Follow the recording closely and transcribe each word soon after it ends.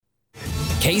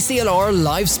KCLR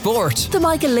Live Sport. The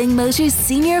Michael Lyng Motors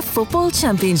Senior Football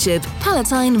Championship.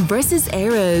 Palatine versus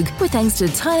Éire Óg. With thanks to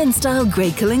Tile and Style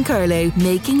Great Carlow,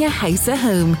 making a house a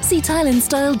home. See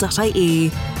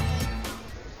tileandstyle.ie.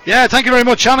 Yeah, thank you very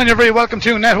much, Shannon. You're very welcome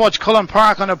to Netwatch Cullen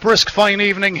Park on a brisk fine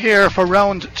evening here for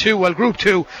round 2, well, group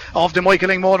 2 of the Michael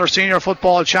Lyng Motors Senior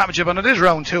Football Championship, and it is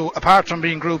round 2 apart from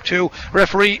being group 2.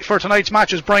 Referee for tonight's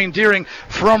match is Brian Deering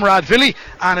from Rathvilly,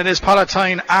 and it is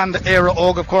Palatine and Éire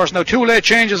Óg, of course. Now, 2 late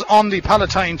changes on the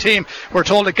Palatine team. We're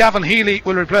told that Gavin Healy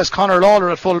will replace Conor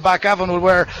Lawler at full back. Gavin will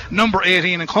wear number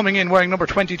 18, and coming in wearing number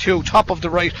 22 top of the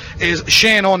right is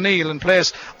Shane O'Neill in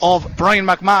place of Brian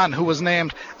McMahon, who was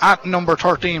named at number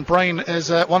 13. Brian is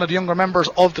one of the younger members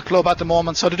of the club at the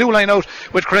moment. So they do line out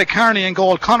with Craig Carney in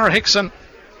goal, Conor Hickson,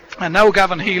 and now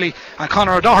Gavin Healy and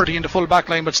Conor O'Doherty in the full back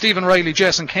line, but Stephen Riley,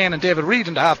 Jason Kane and David Reid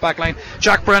in the half back line,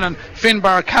 Jack Brennan,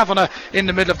 Finbar Kavanagh in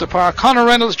the middle of the park, Conor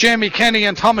Reynolds, Jamie Kenny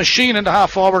and Thomas Sheen in the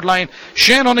half forward line.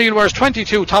 Shane O'Neill wears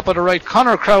 22 top of the right,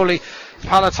 Conor Crowley,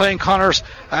 Palatine Connors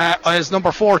is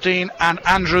number 14, and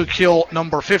Andrew Keogh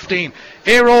number 15.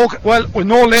 Éire Óg, well, with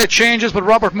no late changes, but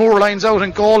Robert Moore lines out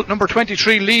in goal. Number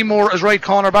 23, Lee Moore as right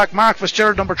cornerback, Mark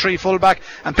Fitzgerald number 3 fullback,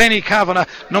 and Benny Kavanagh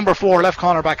number 4 left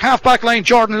cornerback. Half back line,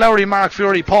 Jordan Lowry, Mark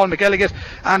Fury, Paul McElligott,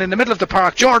 and in the middle of the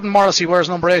park, Jordan Morrissey wears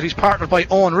number 8. He's partnered by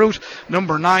Owen Root,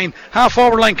 number 9. Half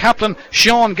forward line captain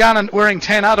Sean Gannon wearing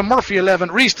 10, Adam Murphy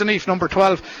 11, Rhys Deneath number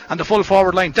 12, and the full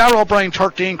forward line Darragh O'Brien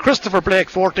 13, Christopher Blake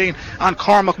 14, and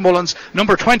Cormac Mullins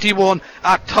number 21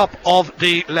 at top of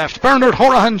the left. Bernard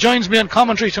Horahan joins me on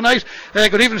commentary tonight.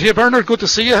 Good evening to you, Bernard, good to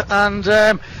see you, and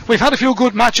we've had a few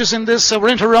good matches in this, so we're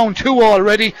into round 2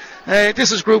 already.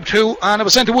 This is group 2, and I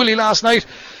was saying to Willie last night,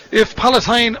 if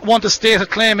Palatine want to state a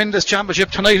claim in this championship,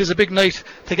 tonight is a big night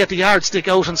to get the yardstick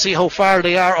out and see how far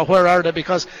they are or where are they,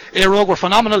 because Éire Óg were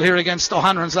phenomenal here against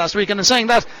O'Hanlon's last week, and in saying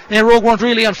that, Éire Óg weren't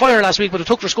really on fire last week, but they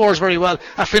took their scores very well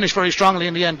and finished very strongly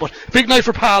in the end. But big night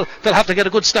for Pal. They'll have to get a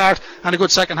good start and a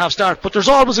good second half start, but there's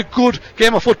always a good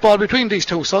game of football between these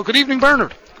two. So good evening,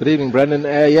 Bernard. Good evening, Brendan.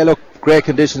 Yeah, look, great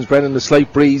conditions, Brendan. The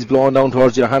slight breeze blowing down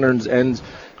towards the O'Hanlon's end.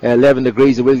 11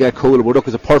 degrees, it will get cooler, but look,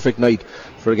 it's a perfect night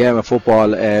for a game of football,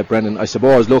 Brendan. I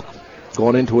suppose, look,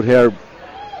 going into it here,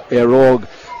 Éire Óg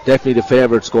definitely the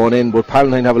favourites going in, but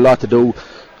Palatine have a lot to do.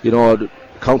 You know,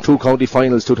 two county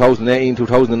finals, 2018,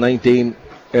 2019,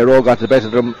 Éire Óg got the better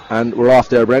of them, and we're off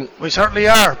there, Brent. We certainly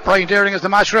are. Brian Deering is the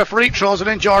match referee, throws it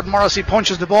in. Jordan Morrissey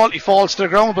punches the ball, he falls to the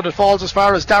ground, but it falls as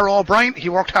far as Darragh O'Brien. He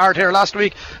worked hard here last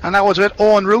week, and that was with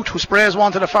Owen Root, who sprays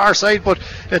one to the far side, but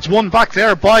it's won back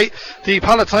there by the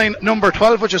Palatine number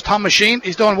 12, which is Thomas Sheen.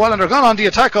 He's done well, and they're gone on the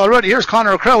attack already. Here's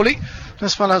Conor Crowley.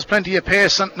 This fella has plenty of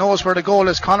pace and knows where the goal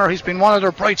is. Conor, he's been one of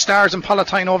their bright stars in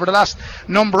Palatine over the last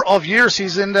number of years.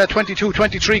 He's in the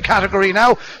 22-23 category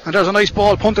now, and there's a nice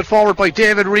ball punted forward by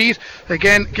David Reid.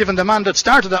 Again, given the man that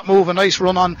started that move, a nice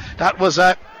run on. That was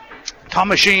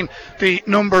Thomas Sheen, the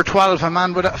number 12, a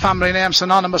man with a family name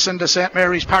synonymous in the St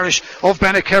Mary's parish of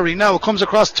Bennekerry. Now comes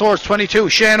across towards 22,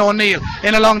 Shane O'Neill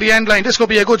in along the end line. This could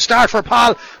be a good start for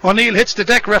Pal. O'Neill hits the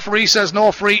deck, referee says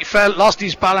no free, fell, lost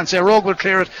his balance. Éire Óg will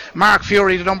clear it. Mark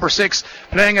Fury, the number 6,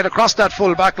 playing it across that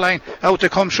full back line, out to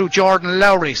come through Jordan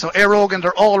Lowry. So Éire Óg in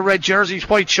their all red jerseys,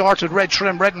 white shorts with red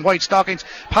trim, red and white stockings.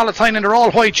 Palatine in their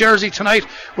all white jersey tonight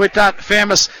with that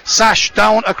famous sash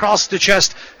down across the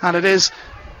chest, and it is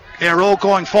Éire Óg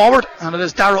going forward, and it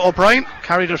is Darragh O'Brien,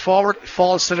 carried it forward,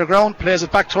 falls to the ground, plays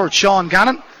it back towards Sean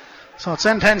Gannon. So it's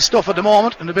N10 stuff at the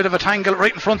moment, and a bit of a tangle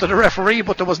right in front of the referee,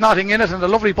 but there was nothing in it, and a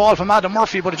lovely ball from Adam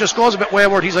Murphy, but it just goes a bit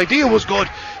wayward. His idea was good,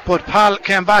 but Pal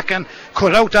came back and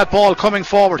cut out that ball coming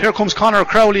forward. Here comes Conor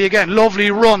Crowley again, lovely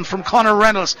run from Conor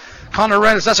Reynolds. Conor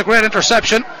Reynolds, that's a great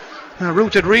interception,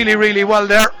 rooted really, really well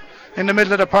there in the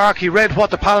middle of the park. He read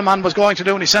what the Pal man was going to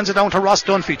do, and he sends it down to Ross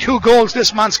Dunphy. 2 goals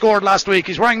this man scored last week.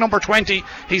 He's wearing number 20.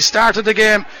 He started the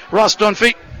game, Ross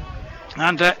Dunphy,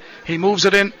 and he moves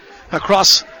it in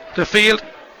across the field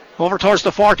over towards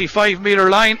the 45 metre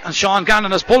line, and Sean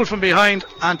Gannon has pulled from behind,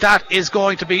 and that is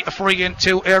going to be a free in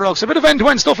to Éire Óg. So a bit of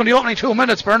end-to-end stuff in the opening 2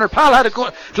 minutes. Bernard, Pal had a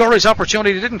good, glorious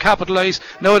opportunity, didn't capitalise.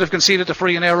 Now they've conceded the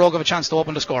free, and Éire Óg have a chance to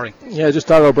open the scoring. Yeah, just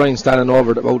Darragh O'Brien standing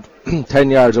over about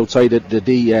 10 yards outside the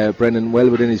D, Brendan,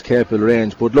 well within his capable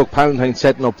range. But look, Palatine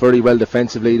setting up very well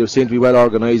defensively. They seem to be well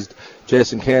organised.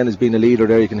 Jason Kane has been a leader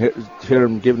there. You can hear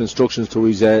him giving instructions to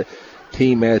his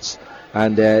teammates,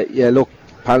 and yeah, look,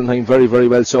 Palatine very, very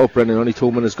well set up, Brendan. Only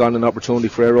 2 minutes gone, an opportunity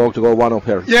for Éire Óg to go one up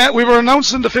here. Yeah, we were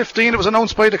announcing the 15. It was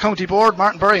announced by the county board.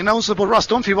 Martin Berry announced it, but Ross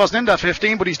Dunphy wasn't in that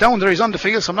 15, but he's down there, he's on the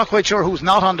field, so I'm not quite sure who's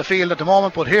not on the field at the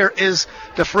moment. But here is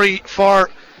the free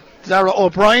for Darragh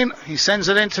O'Brien. He sends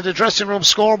it into the dressing room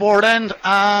scoreboard end,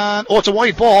 and it's a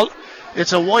wide ball.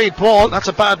 It's a wide ball. That's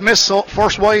a bad miss. So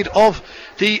first wide of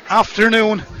the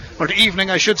afternoon, or the evening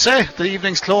I should say. The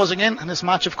evening's closing in, and this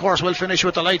match of course will finish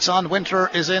with the lights on. Winter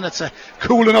is in. It's a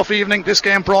cool enough evening. This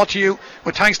game brought to you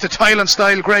with thanks to Thailand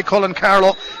Style, Greg Cullen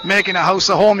Carlow, making a house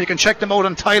a home. You can check them out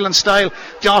on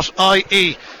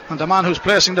thailandstyle.ie. And the man who's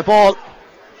placing the ball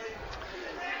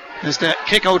is the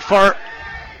kick out for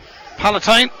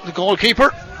Palatine, the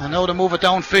goalkeeper. And now to move it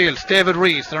downfield, David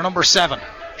Reid, their number 7,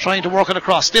 trying to work it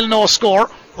across. Still no score.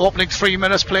 Opening 3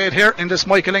 minutes played here in this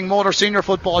Michael Lyng Motor Senior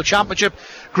Football Championship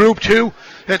Group 2.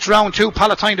 It's round 2.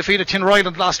 Palatine defeated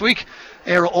Tinryland last week.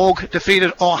 Éire Óg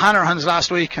defeated O'Hanrahan's last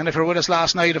week. And if you were with us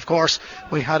last night, of course,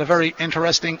 we had a very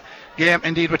interesting game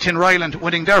indeed with Tinryland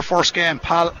winning their first game.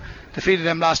 Pal defeated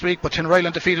them last week, but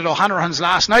Tinryland defeated O'Hanrahan's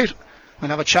last night. We'll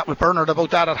have a chat with Bernard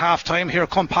about that at half time. Here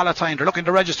come Palatine. They're looking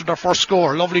to register their first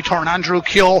score. Lovely turn. Andrew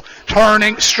Keogh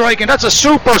turning, striking. That's a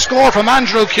super score from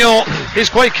Andrew Keogh.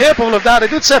 He's quite capable of that. I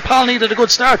did say Pal needed a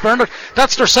good start, Bernard.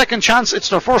 That's their second chance. It's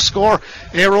their first score.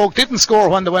 Éire Óg didn't score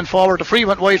when they went forward. The free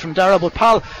went wide from Dara, but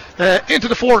Pal into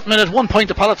the 4th minute. 1 point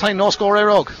to Palatine, no score,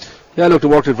 Éire Óg. Yeah, look, they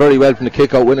worked it very well from the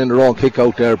kick out, winning their own kick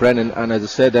out there, Brennan. And as I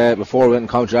said before, we went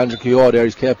and counted Andrew Keogh there.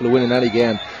 He's capable of winning any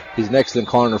game. He's an excellent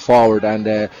corner forward,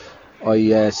 and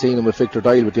I seen him with Victor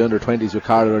Dial with the under-20s with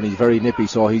Carlow, and he's very nippy,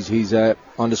 so he's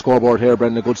on the scoreboard here,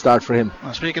 Brendan. A good start for him.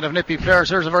 Well, speaking of nippy players,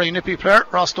 here's a very nippy player,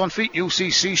 Ross Dunphy,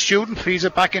 UCC student, feeds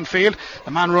it back in field. The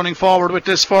man running forward with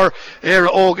this for Éire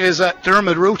Óg is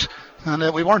Dermot Root,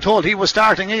 and we weren't told he was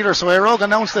starting either, so Éire Óg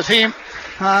announced the team,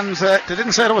 and they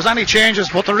didn't say there was any changes,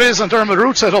 but there is, and Dermot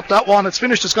Root set up that one. It's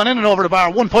finished, it's gone in and over the bar.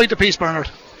 1 point apiece,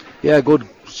 Bernard. Yeah, good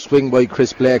swing by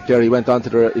Chris Blake there. He went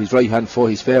onto his right hand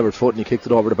foot, his favourite foot, and he kicked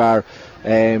it over the bar.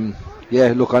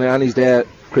 Yeah, look, on his day,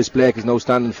 Chris Blake is now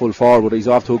standing full forward, but he's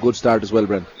off to a good start as well,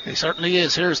 Brent. He certainly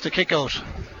is. Here's the kick out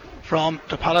from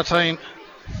the Palatine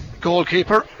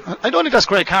goalkeeper. I don't think that's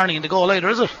Greg Carney in the goal either,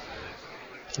 is it?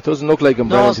 It doesn't look like him,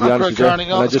 no, Brennan, it's not Greg Carney.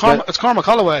 No, it's Cormac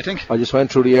Holloway, I think. I just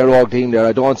went through the Éire Óg team there.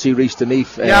 I don't see Reece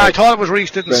Deneef. Yeah, I thought it was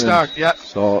Reece didn't Brennan. start. Yeah.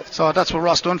 So that's where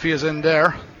Ross Dunphy is in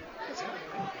there.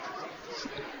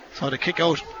 So the kick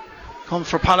out comes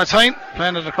for Palatine,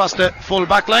 playing it across the full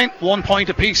back line. 1 point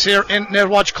apiece here in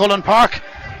Netwatch Cullen Park.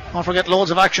 Don't forget,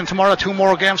 loads of action tomorrow. 2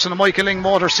 more games in the Michael Lyng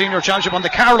Motor Senior Championship on the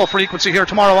Carlow frequency here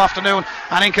tomorrow afternoon.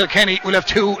 And in Kilkenny, we'll have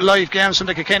 2 live games from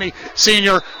the Kilkenny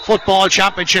Senior Football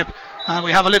Championship. And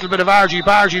we have a little bit of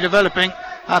argy-bargy developing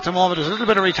at the moment. There's a little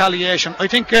bit of retaliation. I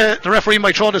think the referee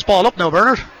might throw this ball up now,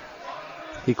 Bernard.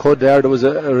 He could there. There was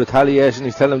a retaliation.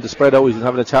 He's telling him to spread out. He's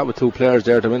having a chat with 2 players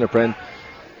there to win it, Brent.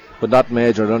 But not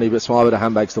major, only a bit small bit of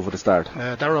handbag stuff at the start.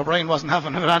 Darragh O'Brien wasn't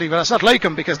having it any, but that's not like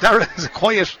him, because Darragh is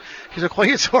he's a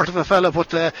quiet sort of a fella,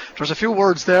 but there's a few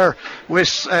words there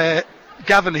with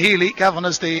Gavin Healy. Gavin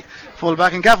is the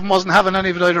full-back, and Gavin wasn't having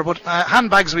any of it either, but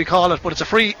handbags we call it, but it's a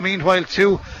free meanwhile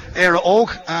to Éire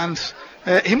Óg, and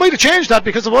he might have changed that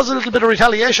because there was a little bit of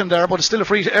retaliation there, but it's still a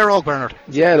free to Éire Óg, Bernard.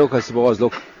 Yeah, look, I suppose,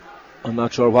 I'm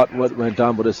not sure what went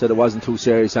on, but I said it wasn't too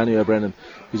serious anyway, Brennan.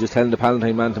 He's just telling the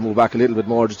Palatine man to move back a little bit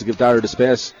more just to give Darragh the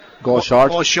space. Go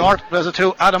short. There's it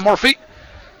to Adam Murphy.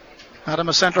 Adam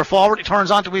is centre forward. He turns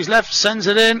onto his left, sends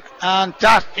it in, and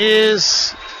that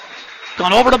is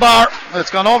gone over the bar.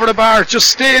 It's gone over the bar. It just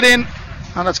stayed in,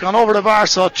 and it's gone over the bar.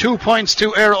 So 2 points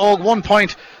to Éire Óg, 1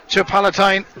 point to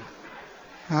Palatine.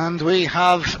 And we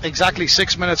have exactly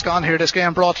 6 minutes gone here. This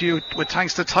game brought to you with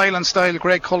thanks to Thailand Style,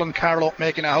 Greg Cullen Carlow,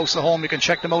 making a house of home. You can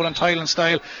check them out on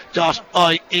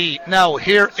thailandstyle.ie. Now,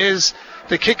 here is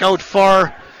the kick out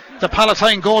for the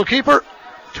Palatine goalkeeper.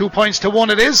 2 points to 1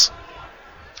 it is.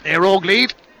 Éire Óg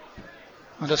lead.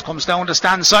 And this comes down the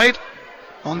stand side.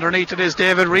 Underneath it is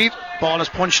David Reid. Ball is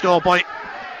punched out by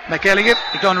McElligott.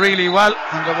 He done really well.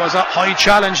 And there was a high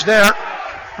challenge there.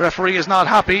 Referee is not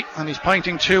happy, and he's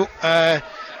pointing to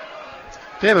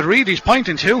David Reid, he's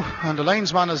pointing to, and the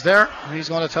linesman is there, and he's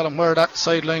going to tell him where that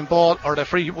sideline ball or the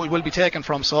free will be taken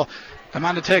from. So the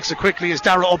man that takes it quickly is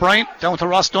Darragh O'Brien, down to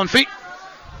Ross Dunphy.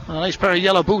 And a nice pair of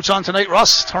yellow boots on tonight.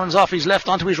 Ross turns off his left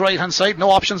onto his right hand side,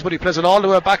 no options, but he plays it all the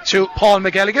way back to Paul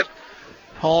McElligott.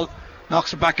 Paul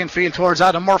knocks it back in field towards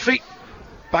Adam Murphy.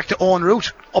 Back to Owen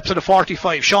Root, up to the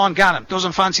 45. Sean Gannon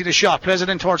doesn't fancy the shot, plays it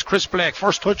in towards Chris Blake.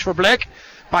 First touch for Blake,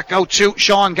 back out to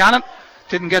Sean Gannon.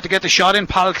 Didn't get the shot in.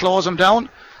 Pal close him down,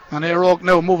 and Éire Óg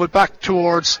now move it back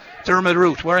towards Dermot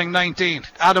Root, wearing 19.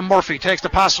 Adam Murphy takes the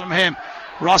pass from him.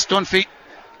 Ross Dunphy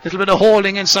Little bit of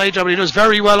holding inside there, but he does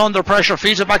very well under pressure.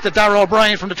 Feeds it back to Darragh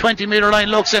O'Brien from the 20-metre line.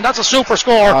 Looks in. That's a super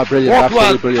score. Brilliant. Worked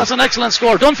well. Brilliant. That's an excellent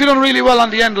score. Dunphy done really well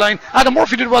on the end line. Adam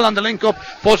Murphy did well on the link up,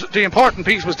 but the important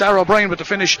piece was Darragh O'Brien with the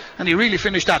finish, and he really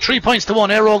finished that. 3 points to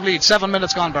 1. Éire Óg lead. 7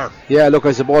 minutes gone, Ber. Yeah, look,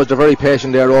 I suppose they're very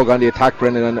patient, Éire Óg, on the attack,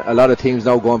 Brendan, and a lot of teams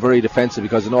now going very defensive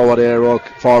because they know what Éire Óg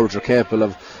forwards are capable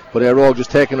of. But Éire Óg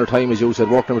just taking their time, as you said,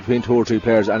 working between 2 or 3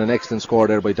 players, and an excellent score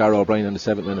there by Darragh O'Brien in the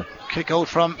 7th minute. Kick out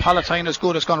from Palatine is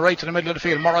good. It's gone right to the middle of the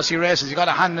field. Morrissey races. He got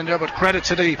a hand in there, but credit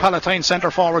to the Palatine centre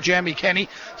forward, Jamie Kenny.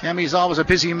 Jamie's always a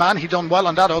busy man. He done well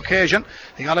on that occasion.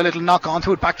 He got a little knock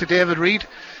onto it. Back to David Reid.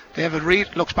 David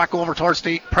Reid looks back over towards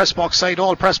the press box side,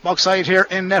 all press box side here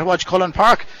in Netwatch Cullen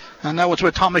Park. And now it's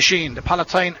with Thomas Sheen, the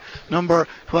Palatine number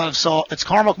 12. So it's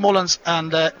Cormac Mullins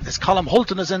and it's Colm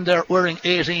Hulton is in there wearing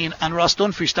 18, and Ross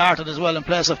Dunphy started as well in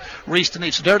place of Rhys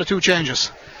Denise. So they're the 2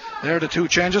 changes.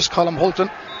 Colm Hulton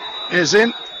is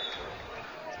in.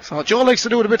 So Joe likes to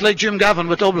do it a bit like Jim Gavin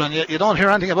with Dublin. You don't hear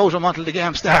anything about him until the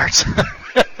game starts.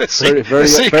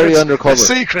 very undercover. The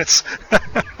secrets.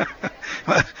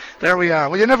 There we are.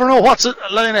 Well, you never know what's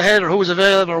lying ahead or who's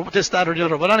available or this, that or the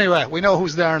other. But anyway, we know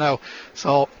who's there now.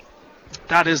 So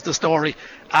that is the story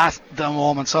at the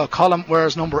moment. So Colm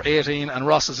wears number 18 and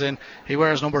Ross is in. He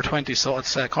wears number 20. So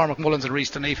it's Cormac Mullins and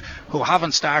Rhys Denise who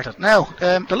haven't started. Now,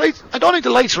 the lights, I don't think the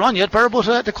lights are on yet, Ber,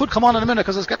 but they could come on in a minute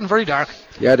because it's getting very dark.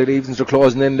 Yeah, the evenings are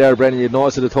closing in there, Brendan. You'd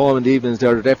notice it at home in the evenings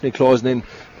there. They're definitely closing in.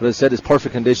 But as I said, it's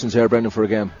perfect conditions here, Brendan, for a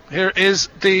game. Here is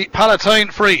the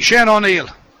Palatine free. Shane O'Neill.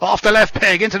 Off the left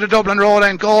peg into the Dublin road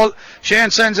end goal.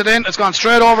 Shane sends it in. It's gone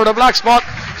straight over the black spot.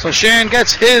 So Shane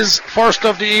gets his first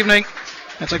of the evening.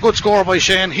 It's a good score by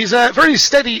Shane. He's a very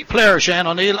steady player, Shane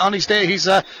O'Neill. On his day, he's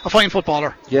a fine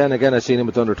footballer. Yeah, and again, I've seen him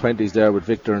with under 20s there with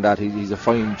Victor and that. He's a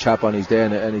fine chap on his day,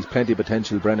 and he's plenty of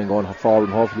potential, Brendan, going forward.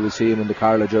 And hopefully we'll see him in the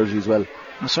Carlow jersey as well.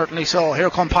 Certainly so. Here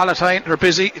come Palatine. They're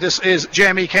busy. This is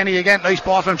Jamie Kenny again. Nice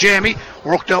ball from Jamie.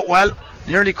 Worked out well.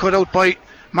 Nearly cut out by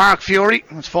Mark Fury.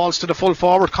 It falls to the full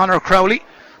forward, Conor Crowley.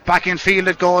 Back in field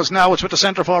it goes now. It's with the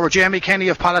centre forward, Jamie Kenny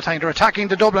of Palatine. They're attacking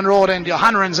the Dublin Road end, the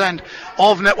O'Hanlon's end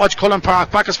of Netwatch Cullen Park.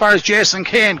 Back as far as Jason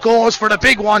Kane goes for the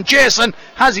big one. Jason,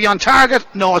 has he on target?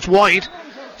 No, it's wide.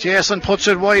 Jason puts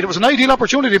it wide. It was an ideal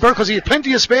opportunity, because he had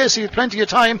plenty of space, he had plenty of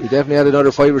time. He definitely had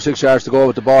another 5 or 6 yards to go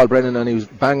with the ball, Brendan, and he was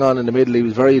bang on in the middle. He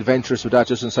was very adventurous with that,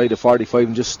 just inside the 45,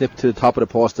 and just snipped to the top of the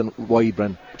post and wide,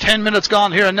 Brendan. 10 minutes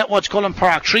gone here in Netwatch Cullen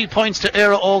Park. 3 points to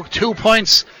Éire Óg, 2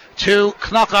 points to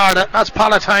Knockardle. That's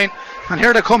Palatine. And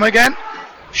here they come again.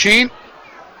 Sheen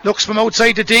looks from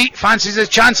outside the D, fancies his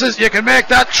chances. You can make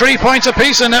that 3 points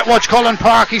apiece in Netwatch Cullen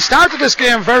Park. He started this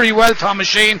game very well, Thomas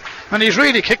Sheen, and he's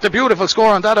really kicked a beautiful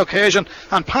score on that occasion.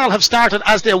 And Pal have started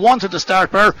as they wanted to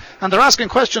start, Ber, and they're asking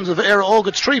questions of Éire Óg.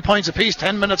 It's 3 points apiece,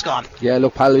 10 minutes gone. Yeah,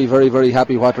 look, Pal will be very, very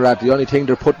happy what they're at. The only thing,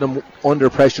 they're putting them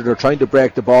under pressure. They're trying to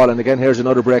break the ball, and again, here's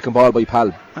another breaking ball by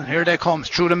Pal. And here they come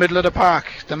through the middle of the park.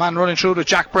 The man running through to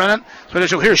Jack Brennan.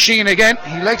 So here's Sheen again.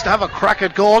 He likes to have a crack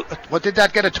at goal. What did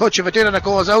that get a touch? If it did and it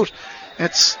goes out,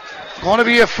 it's going to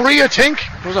be a free, I think.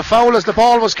 There was a foul as the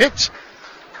ball was kicked.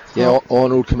 Yeah,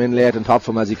 Owen Root came in late on top of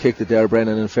him as he kicked it there,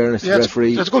 Brennan. In fairness to the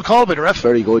referee, it's a good call by the ref.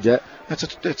 Very good, yeah.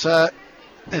 It's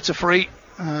a free,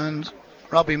 and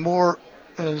Robbie Moore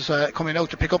is coming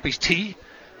out to pick up his tee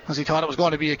as he thought it was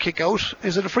going to be a kick out.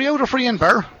 Is it a free out or free in,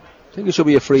 Ber? I think it should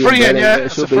be a free in. Yeah,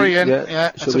 it's a free in.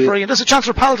 Yeah, it's a free in. There's a chance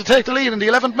for Pal to take the lead in the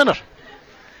 11th minute.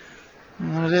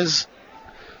 And it is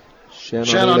Shane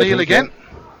O'Neill again.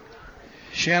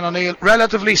 Shane O'Neill,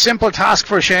 relatively simple task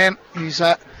for Shane. He's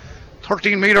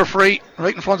 13 metre free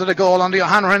right in front of the goal on the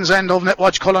O'Hanlon's end of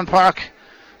Netwatch Cullen Park.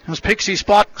 There's Pixie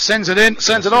spot, sends it in,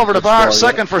 sends it over the bar.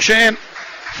 Second for Shane,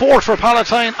 fourth for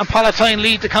Palatine, and Palatine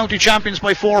lead the county champions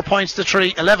by 4 points to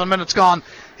 3. 11 minutes gone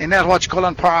in Netwatch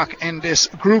Cullen Park in this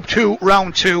Group 2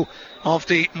 round 2 of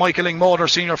the Michael Lyng Motor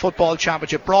Senior Football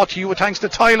Championship, brought to you with thanks to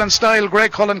Tile and Style,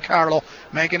 Greg Cullen Carlow,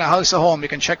 making a house a home. You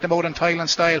can check them out on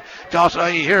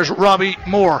tileandstyle.ie. Here's Robbie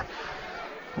Moore.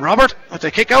 Robert with the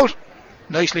kick out,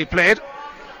 nicely played.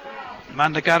 The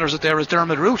man that gathers it there is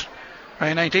Dermot Root.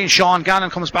 Right, 19, Sean Gannon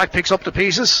comes back, picks up the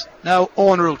pieces. Now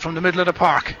Owen Root from the middle of the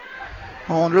park.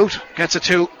 Owen Root gets it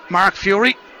to Mark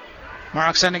Fury.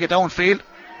 Mark sending it downfield.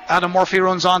 Adam Murphy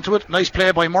runs onto it. Nice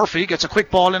play by Murphy. Gets a quick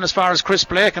ball in as far as Chris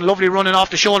Blake, and lovely running off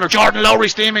the shoulder. Jordan Lowry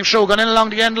steaming through, gone in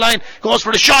along the end line, goes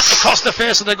for the shot across the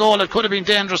face of the goal. It could have been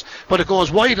dangerous, but it goes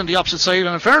wide on the opposite side.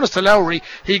 And in fairness to Lowry,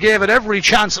 he gave it every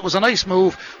chance. It was a nice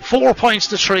move. 4 points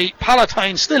to 3.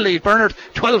 Palatine still lead. Bernard,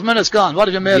 12 minutes gone. What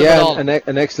have you made of it all?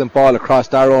 An excellent ball across.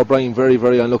 Darragh O'Brien very,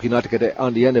 very unlucky not to get it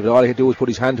on the end of it. All he had to do was put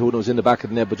his hand to it, and it was in the back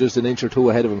of the net, but just an inch or two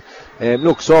ahead of him.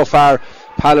 Look, so far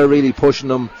Pala really pushing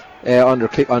them. on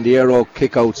the Aero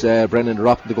kickouts. Brendan, they're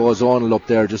up the goal zonal up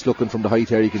there, just looking from the height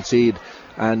here, you can see it.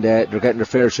 And they're getting their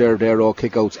fair share of their own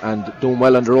kickouts and doing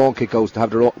well on their own kickouts to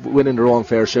have winning their own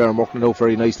fair share and working it out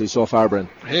very nicely so far, Bren.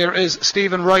 Here is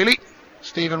Stephen Riley.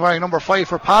 Stephen wearing number 5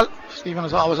 for Pal. Stephen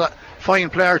is always a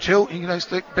fine player too. He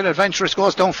likes a bit adventurous,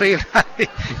 goes downfield.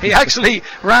 He actually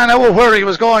ran out of where he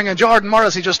was going, and Jordan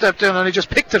Morrissey just stepped in and he just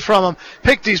picked it from him,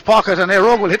 picked his pocket, and Éire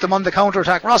Óg will hit them on the counter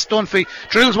attack. Ross Dunphy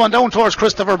drills one down towards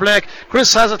Christopher Blake.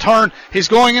 Chris has a turn, he's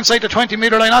going inside the 20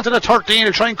 metre line onto the 13.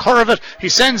 He'll try and curve it, he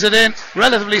sends it in.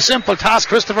 Relatively simple task.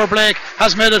 Christopher Blake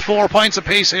has made it 4 points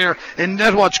apiece here in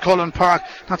Netwatch Cullen Park.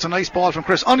 That's a nice ball from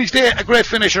Chris. On his day, a great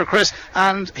finisher, Chris,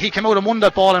 and he came out and won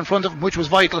that ball in front of him, which was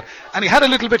vital, and he had a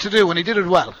little bit to do and he did it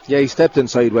well. Yeah, he stepped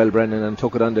inside well, Brendan, and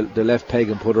took it on the left peg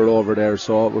and put it over there.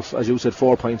 So it was, as you said,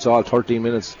 4 points all, 13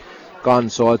 minutes gone.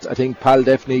 So I think Pal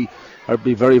definitely would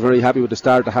be very, very happy with the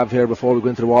start to have here before we go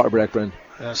into the water break, Brendan.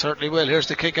 Certainly will. Here's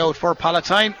the kick out for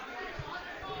Palatine,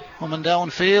 coming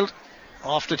downfield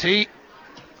off the tee.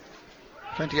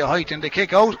 Plenty of height in the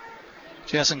kick out.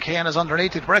 Jason Kane is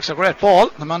underneath it, breaks a great ball.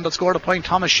 The man that scored a point,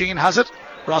 Thomas Sheen, has it.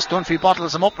 Ross Dunphy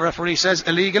bottles him up. The referee says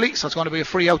illegally, so it's going to be a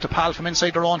free out to Pal from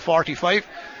inside their own 45.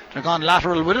 They're gone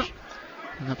lateral with it,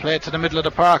 and they played to the middle of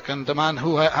the park, and the man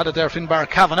who had it there, Finbar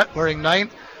Kavanagh, wearing 9,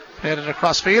 played it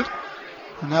across field.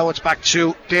 And now it's back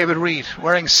to David Reid,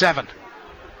 wearing 7.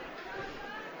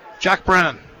 Jack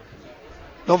Brennan.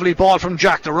 Lovely ball from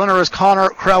Jack. The runner is Conor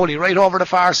Crowley, right over the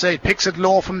far side, picks it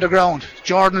low from the ground.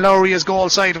 Jordan Lowry is goal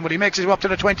side, but he makes it up to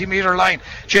the 20 metre line,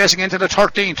 chasing into the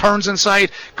 13, turns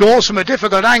inside, goes from a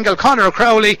difficult angle. Conor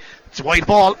Crowley, it's a wide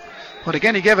ball, but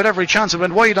again he gave it every chance. It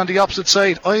went wide on the opposite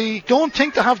side. I don't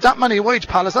think they have that many wides,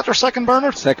 Pal. Is that their second,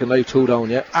 Bernard? Second, live 2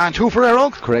 down, yeah. And 2 for Éire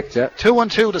Óg? Correct, yeah. 2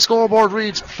 and 2. The scoreboard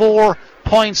reads 4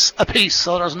 points apiece,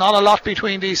 so there's not a lot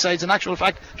between these sides. In actual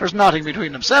fact, there's nothing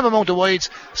between them. Same amount of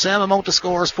wides, same amount of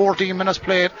scores. 14 minutes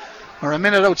played, or a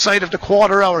minute outside of the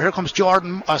quarter hour. Here comes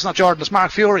Jordan. It's not Jordan, it's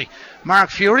Mark Fury. Mark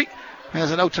Fury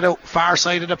has it out to the far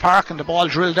side of the park, and the ball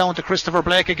drilled down to Christopher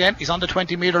Blake again. He's on the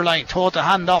 20 metre line, toe to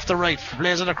hand off the right,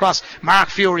 plays it across. Mark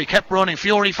Fury kept running.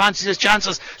 Fury fancies his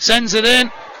chances, sends it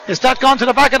in. Is that gone to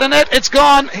the back of the net? It's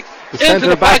gone into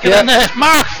the back of the net.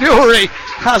 Mark Fury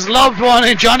has lobbed one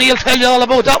in. Johnny will tell you all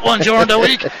about that one during the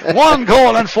week. 1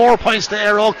 goal and 4 points to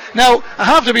Éire Óg. Now, I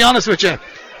have to be honest with you,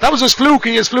 that was as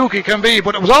fluky can be,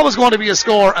 but it was always going to be a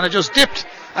score, and it just dipped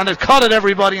and it caught at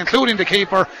everybody, including the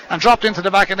keeper, and dropped into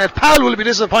the back of the net. Pal will be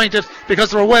disappointed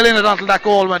because they were well in it until that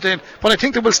goal went in, but I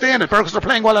think they will stay in it because they're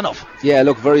playing well enough. Yeah,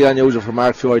 look, very unusual for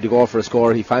Mark Fury to go for a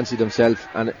score. He fancied himself,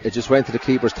 and it just went to the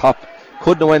keeper's top.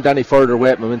 Couldn't have went any further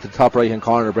away from him into the top right hand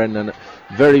corner, Brendan.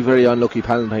 Very, very unlucky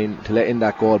Palatine to let in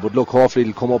that goal, but look, hopefully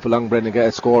he'll come up along Brendan, get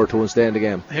a score or 2 and stay in the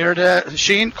game. Here the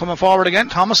Sheen coming forward again.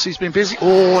 Thomas, he's been busy.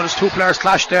 Oh, there's 2 players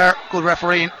clashed there. Good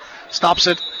refereeing, stops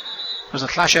it. There's a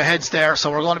clash of heads there,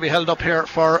 so we're going to be held up here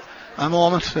for a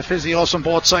moment. The physios on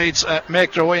both sides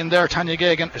make their way in there. Tanya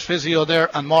Gagan is physio there,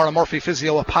 and Maura Murphy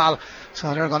physio a Pal.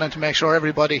 So they're going to make sure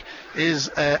everybody is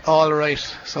all right.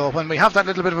 So when we have that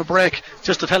little bit of a break,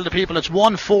 just to tell the people, it's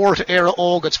 1-4 to Éire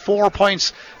Óg. It's 4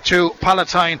 points to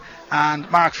Palatine,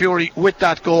 and Mark Fury with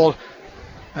that goal.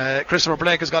 Christopher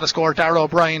Blake has got a score, Darragh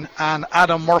O'Brien and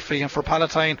Adam Murphy, and for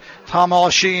Palatine, Tom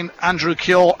O'Sheen, Andrew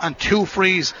Keogh, and 2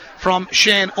 frees from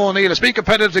Shane O'Neill. It's been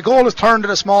competitive. The goal is turned in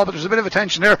a small, but there's a bit of a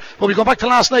tension here. But we go back to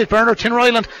last night, Bernard.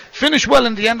 Tinryland finished well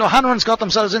in the end. O'Hanlon's got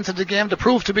themselves into the game. They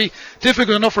proved to be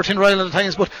difficult enough for Tinryland at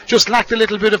times, but just lacked a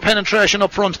little bit of penetration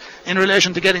up front in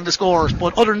relation to getting the scores.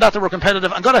 But other than that, they were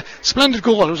competitive and got a splendid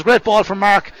goal. It was a great ball from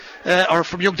Mark, or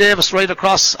from Hugh Davis right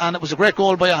across, and it was a great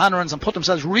goal by O'Hanlon's, and put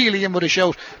themselves really in with a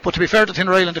shout. But to be fair to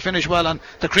Tinryland, to finish well, and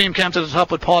the cream came to the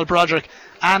top with Paul Broderick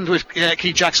and with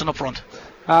Keith Jackson up front.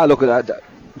 Look at that.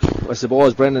 I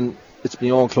suppose, Brendan, it's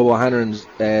been on Club O'Hanlon's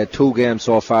 2 games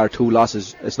so far, 2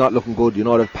 losses. It's not looking good. You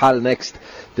know, they've Pal next.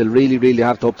 They'll really, really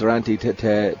have to up their ante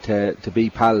to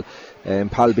beat Pal.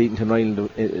 Pal beating Tinryland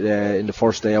in the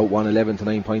first day out, 1-11 to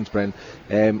 9 points,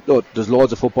 Brendan. Look, there's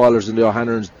loads of footballers in the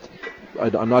O'Hanlon's.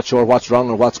 I'm not sure what's wrong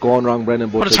or what's going wrong, Brendan.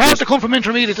 But it's hard to come from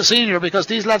intermediate to senior, because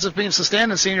these lads have been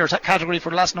sustained in senior category for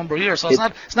the last number of years, so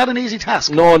it's not an easy task.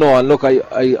 No, and look,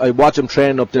 I watch him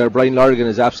train up there. Brian Lorrigan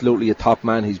is absolutely a top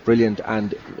man. He's brilliant,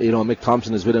 and you know, Mick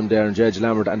Thompson is with him there, and Judge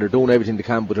Lambert, and they're doing everything they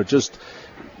can, but they're just,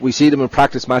 we see them in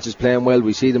practice matches playing well,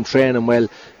 we see them training well,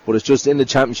 but it's just in the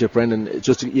championship, Brendan, it's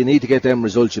just, you need to get them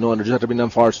results, you know, and they just have to be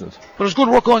unfortunate. But there's good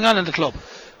work going on in the club.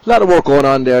 A lot of work going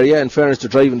on there, yeah. In fairness, they're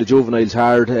driving the juveniles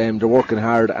hard, they're working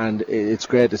hard, and it's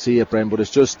great to see it, Brent. But it's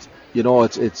just,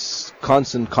 it's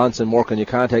constant work, and you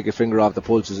can't take your finger off the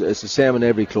pulse. It's the same in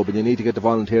every club, and you need to get the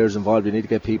volunteers involved, you need to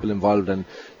get people involved, and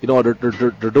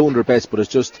they're doing their best. But it's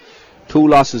just 2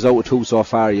 losses out of 2 so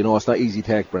far. It's not easy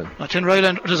take, Brent.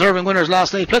 Tinryland deserving winners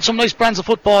last night. Played some nice brands of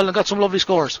football and got some lovely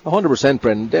scores. 100%,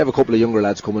 Brent. They have a couple of younger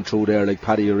lads coming through there, like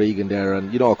Paddy O'Regan there,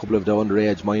 and a couple of the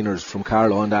underage minors from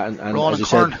Carlow and that. And as you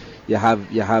said, you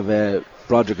have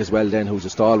Broderick as well, then, who's a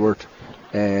stalwart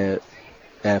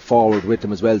forward with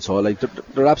them as well. So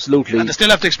they're absolutely. And they still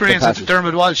have the experience of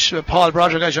Dermot Walsh, Paul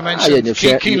Broderick, as you mentioned.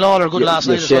 Keane Lawler, good last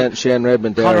night. Shane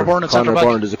Redmond there. Conor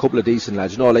Byrne. There's a couple of decent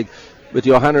lads. With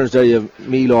the O'Hannons there, you have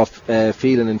Meeloff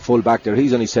Phelan in full back there.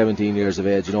 He's only 17 years of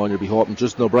age, and you'll be hoping.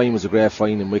 Justin O'Brien was a great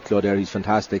find in Wicklow there. He's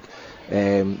fantastic.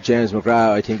 James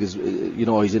McGrath, I think, is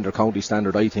he's inter-county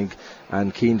standard, I think.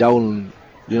 And Keane Down,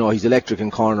 he's electric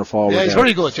in corner forward. Yeah, he's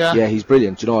very good. Yeah, he's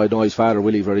brilliant. I know his father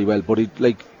Willie very well, but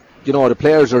the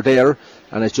players are there,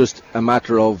 and it's just a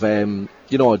matter of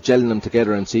gelling them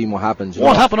together and seeing what happens.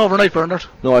 Won't happen overnight, Bernard.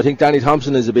 No, I think Danny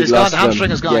Thompson is a big loss. The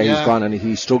hamstring is gone. He's gone, and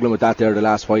he's struggling with that there the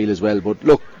last while as well. But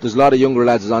look, there's a lot of younger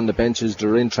lads on the benches.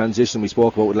 They're in transition. We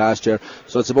spoke about it last year,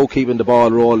 so it's about keeping the ball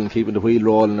rolling, keeping the wheel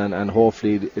rolling, and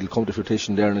hopefully it'll come to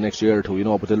fruition there in the next year or two.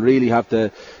 But they'll really have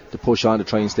to push on to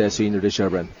try and stay senior this year,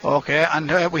 Brent. Okay,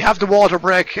 and we have the water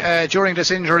break during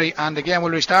this injury, and again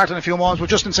we'll restart in a few moments. But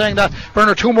just in saying that,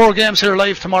 Bernard, 2 more games here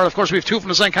live tomorrow. Of course, we have 2 from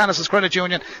the St. Canice's Credit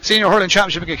Union Senior Hurling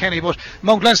Championship in Kilkenny, but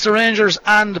Mount Leinster Rangers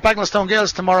and Bagenalstown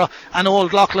Gales tomorrow, and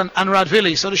Old Loughlin and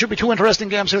Rathvilly. So there should be 2 interesting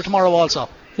games here tomorrow also.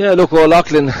 Yeah, look, Old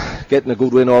Loughlin getting a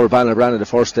good win over Ballinabrana the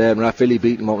first day, and Rathvilly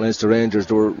beating Mount Leinster Rangers.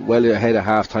 They were well ahead at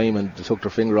half time, and they took their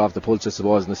finger off the pulse, I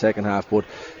suppose, in the second half. But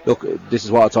look, this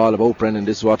is what it's all about, Brendan.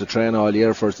 This is what to train all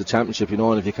year for. It's the championship,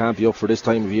 and if you can't be up for this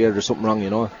time of year, there's something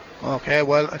wrong, Okay,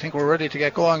 well, I think we're ready to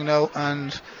get going now,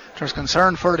 and there's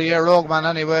concern for the Éire Óg man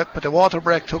anyway, but the water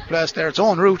break took place there, its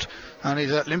own route, and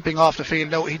he's limping off the field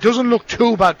now. He doesn't look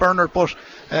too bad, Bernard, but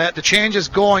the change is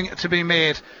going to be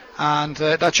made, and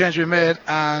that change will be made,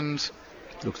 and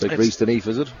looks like Reece Deneef,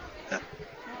 is it?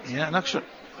 Yeah, not sure.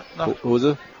 Who is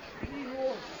it?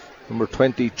 Number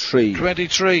 23.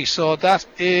 23, so that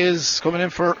is coming in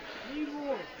for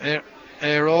Éire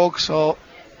Óg, so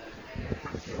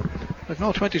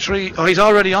no 23. Oh, he's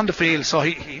already on the field, so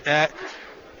he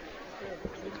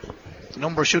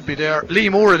number should be there. Lee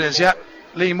Moore it is, yeah.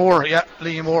 Lee Moore.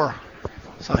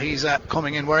 So he's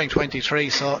coming in wearing 23.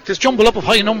 So this jumble up of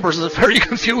high numbers is very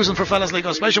confusing for fellas like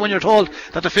us, especially when you're told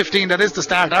that the 15 that is the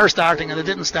start are starting and it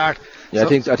didn't start. Yeah,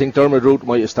 so I think Dermot Root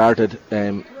might have started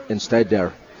instead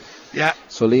there. Yeah.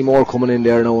 So Lee Moore coming in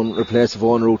there now and replace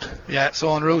Owen Root. Yeah, so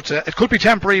Owen Root. It could be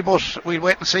temporary, but we'll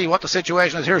wait and see what the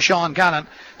situation is. Here's Sean Gannon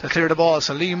to clear the ball.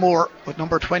 So Lee Moore with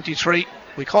number 23.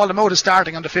 We called him out as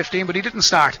starting on the 15, but he didn't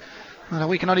start. And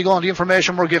we can only go on the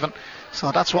information we're given.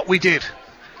 So that's what we did.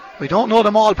 We don't know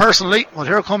them all personally, but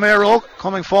here come Éire Óg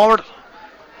coming forward.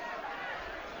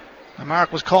 The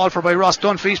mark was called for by Ross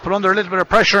Dunphy, put under a little bit of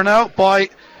pressure now by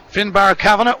Finbar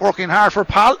Kavanagh, working hard for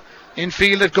Pal.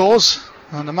 Infield it goes,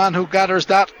 and the man who gathers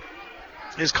that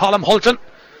is Colm Hulton.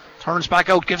 Turns back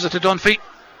out, gives it to Dunphy.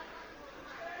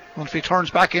 Dunphy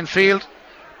turns back in field.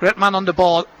 Great man on the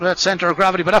ball, great centre of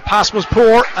gravity, but that pass was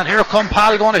poor, and here come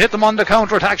Pal going to hit them on the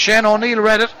counter-attack. Shane O'Neill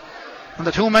read it, and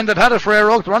the 2 men that had it for Éire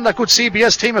Óg, they were on that good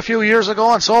CBS team a few years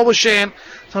ago, and so was Shane.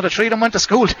 So the 3 of them went to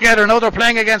school together. Now they're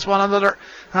playing against one another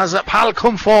as Pal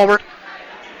come forward.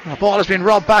 The ball has been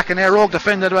robbed back, and Éire Óg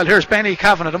defended well. Here's Benny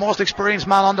Kavanagh, the most experienced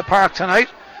man on the park tonight.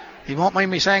 He won't mind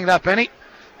me saying that, Benny.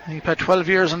 He played 12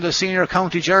 years in the senior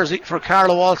county jersey for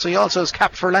Carlow also. He also has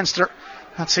capped for Leinster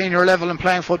at senior level in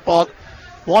playing football.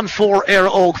 1-4 Éire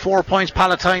Óg, 4 points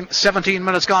Palatine. 17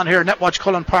 minutes gone here, Netwatch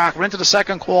Cullen Park. We're into the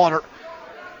second quarter.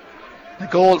 The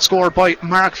goal scored by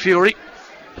Mark Fury.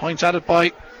 Points added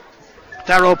by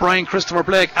Darragh O'Brien, Christopher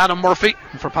Blake, Adam Murphy.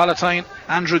 And for Palatine,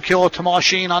 Andrew Keogh, Tomas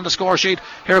Sheen on the score sheet.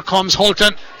 Here comes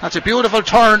Hulton. That's a beautiful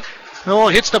turn. No,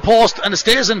 hits the post and it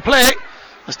stays in play.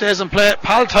 It stays in play.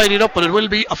 Pal tied it up, but it will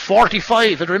be a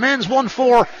 45. It remains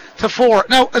 1-4.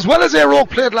 Now, as well as Éire Óg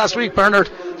played last week,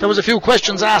 Bernard, there was a few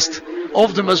questions asked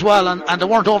of them as well, and they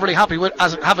weren't overly happy with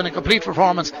as having a complete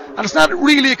performance. And it's not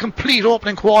really a complete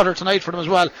opening quarter tonight for them as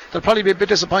well. They'll probably be a bit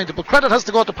disappointed, but credit has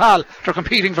to go to Pal. They're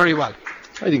competing very well.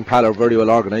 I think Pal are very well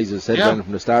organised, as I said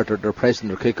from the start. They're pressing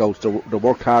their kick-outs. They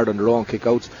worked hard on their own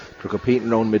kick-outs. They're competing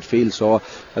around midfield. So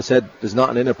I said there's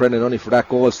nothing in it. Brendan, only for that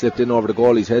goal slipped in over the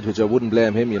goalie's head, which I wouldn't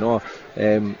blame him.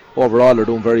 Overall they're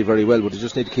doing very, very well, but they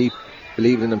just need to keep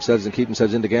believing in themselves and keep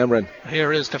themselves in the game, Brendan.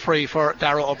 Here is the free for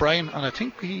Darragh O'Brien, and I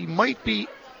think he might be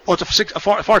Oh, it's a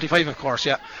 45, of course,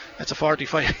 yeah. It's a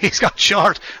 45. He's got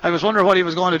short. I was wondering what he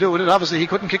was going to do with it. Obviously, he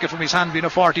couldn't kick it from his hand being a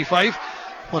 45.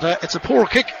 But it's a poor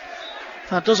kick.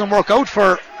 That doesn't work out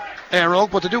for Éire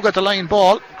Óg, but they do get the line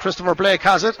ball. Christopher Blake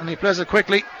has it, and he plays it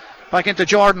quickly back into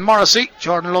Jordan Morrissey.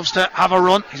 Jordan loves to have a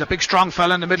run. He's a big, strong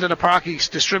fella in the middle of the park. He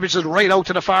distributes it right out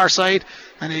to the far side,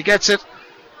 and he gets it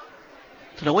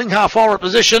to the wing half forward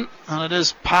position, and it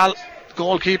is Pal,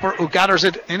 goalkeeper, who gathers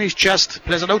it in his chest,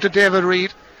 plays it out to David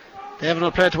Reid. David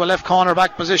will play to a left corner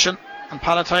back position, and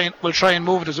Palatine will try and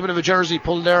move it. There's a bit of a jersey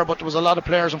pull there, but there was a lot of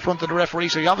players in front of the referee,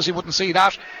 so you obviously wouldn't see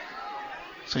that.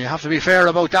 So you have to be fair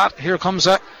about that. Here comes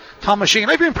Tom Machine.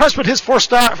 I've been impressed with his first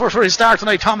start for his start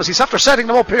tonight, Thomas. He's after setting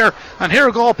them up here, and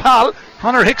here go Pal,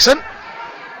 Connor Hickson,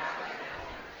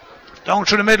 down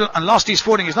through the middle and lost his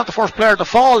footing. He's not the first player to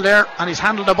fall there, and he's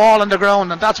handled the ball on the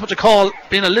ground, and that's what you call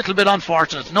being a little bit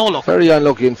unfortunate. No luck. Very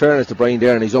unlucky, in fairness to Brian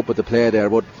there, and he's up with the play there,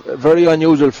 but very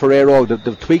unusual for Éire Óg.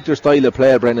 They've tweaked their style of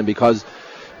play, Brendan, because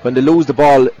when they lose the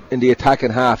ball in the attacking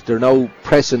half, they're now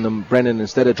pressing them, Brennan,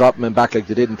 instead of dropping them back like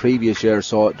they did in previous years.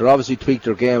 So they're obviously tweaked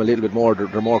their game a little bit more.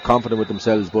 They're more confident with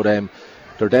themselves, but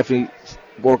they're definitely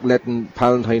letting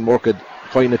Palatine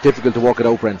find it difficult to work it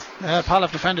out, Brent. Pal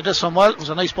have defended this one well. It was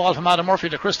a nice ball from Adam Murphy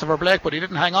to Christopher Blake, but he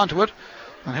didn't hang on to it.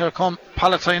 And here come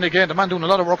Palatine again. The man doing a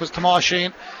lot of work is Tomas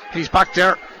Sheen. He's back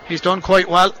there. He's done quite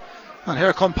well. And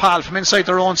here come Pal from inside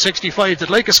their own 65. They'd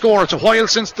like a score. It's a while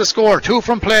since the score. 2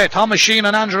 from play. Thomas Sheen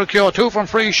and Andrew Keogh. 2 from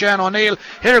free. Shane O'Neill.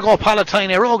 Here go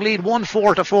Palatine. Éire Óg lead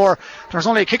 1-4. There's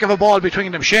only a kick of a ball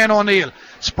between them. Shane O'Neill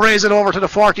sprays it over to the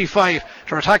 45.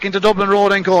 They're attacking to Dublin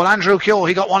Road and goal. Andrew Keogh,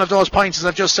 he got one of those points, as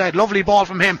I've just said. Lovely ball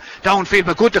from him downfield,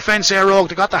 but good defence, Éire Óg.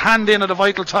 They got the hand in at a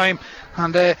vital time,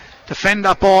 and they defend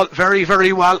that ball very,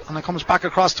 very well. And it comes back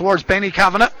across towards Benny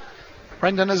Kavanagh.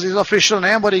 Brendan is his official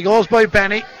name, but he goes by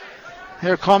Benny.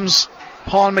 Here comes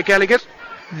Paul McElligott.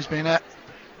 He's been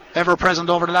ever present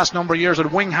over the last number of years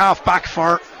at wing half back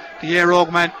for the Éire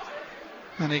Óg men.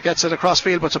 And he gets it across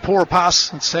field, but it's a poor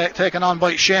pass. It's taken on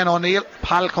by Shane O'Neill.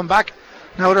 Pal come back.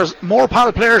 Now there's more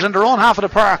Pal players in their own half of the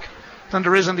park than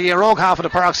there is in the Éire Óg half of the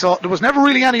park, so there was never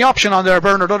really any option on there,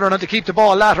 Bernard, other than to keep the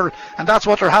ball lateral, and that's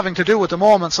what they're having to do at the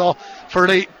moment. So for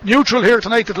the neutral here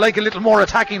tonight, they'd like a little more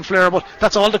attacking flair, but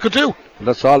that's all they could do.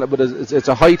 That's all, but it's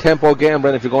a high tempo game,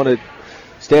 Brendan. If you're going to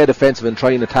stay defensive and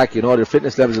try and attack, their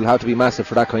fitness levels will have to be massive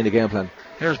for that kind of game plan.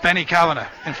 Here's Benny Kavanagh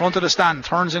in front of the stand,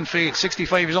 turns in field,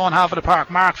 65 his own half of the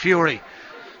park. Mark Fury,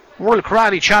 world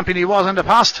karate champion he was in the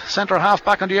past, centre half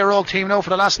back on the Éire Óg team now for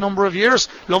the last number of years.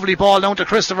 Lovely ball down to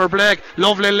Christopher Blake,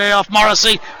 lovely layoff.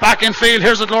 Morrissey back in field.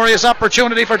 Here's a glorious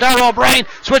opportunity for Darragh O'Brien,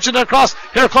 switching it across.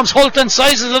 Here comes Hulton,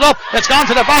 sizes it up, it's gone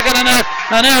to the back of the net,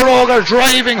 and Éire Óg are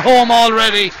driving home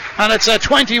already, and it's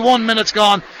 21 minutes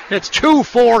gone. It's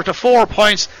 2-4 to 4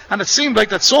 points, and it seemed like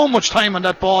that so much time on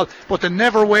that ball, but they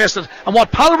never wasted. And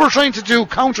what Pal were trying to do,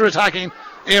 counter-attacking,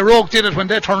 Éire Óg did it when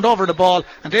they turned over the ball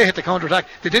and they hit the counter-attack.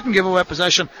 They didn't give away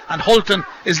possession, and Hulton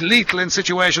is lethal in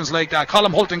situations like that.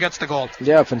 Colm Hulton gets the goal.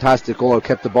 Yeah, fantastic goal.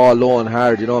 Kept the ball low and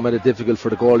hard, made it difficult for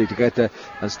the goalie to get there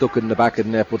and stuck it in the back of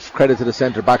the net. But credit to the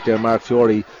centre back there, Mark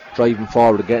Fury, driving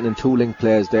forward and getting in 2 link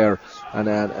plays there, and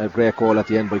a great goal at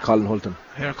the end by Colin Hulton.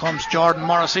 Here comes Jordan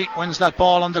Morrissey, wins that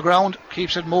ball on the ground,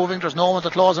 keeps it moving. There's no one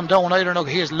to close him down either. Now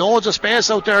he has loads of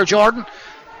space out there, Jordan,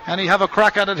 and he have a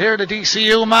crack at it here. The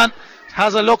DCU man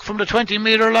has a look from the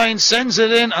 20-metre line, sends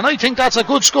it in, and I think that's a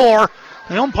good score.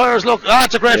 The umpires look,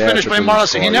 it's a great finish by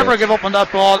Morrissey. He never gave up on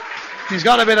that ball. He's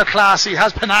got a bit of class, he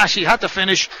has panache, he had to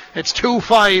finish. It's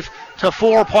 2-5 to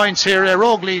 4 points here. Éire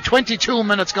Óg lead, 22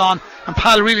 minutes gone, and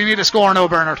Pal really need a score now,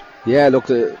 Bernard. Yeah, look,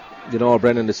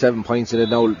 Brendan, the 7 points in it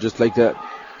now, just like the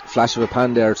flash of a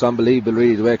pan there. It's unbelievable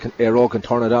really the way Éire Óg can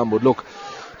turn it on, but look,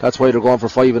 that's why they're going for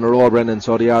 5 in a row, Brendan.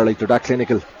 So they are, they're that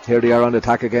clinical. Here they are on the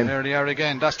attack again. There they are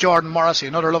again. That's Jordan Morrissey.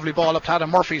 Another lovely ball up to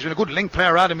Adam Murphy. He's been a good link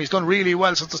player, Adam. He's done really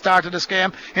well since the start of this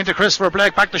game. Into Christopher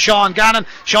Blake, back to Sean Gannon.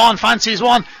 Sean fancies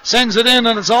one, sends it in,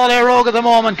 and it's all Éire Óg at the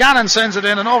moment. Gannon sends it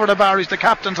in, and over the bar. He's the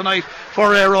captain tonight for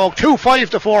Éire Óg. 2-5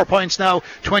 to 4 points now.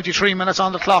 23 minutes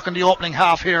on the clock in the opening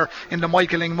half here in the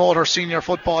Michaeling Motor Senior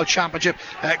Football Championship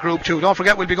Group 2. Don't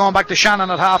forget, we'll be going back to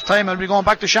Shannon at half time, and we'll be going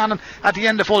back to Shannon at the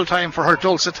end of full time for her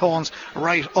dulcet tones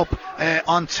right up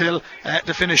until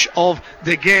the finish of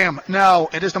the game. Now,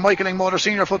 it is the Michaeling Motor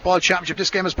Senior Football Championship. This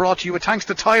game is brought to you with thanks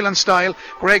to Tile and Style,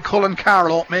 Greg Cullen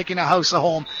Carlow, making a house a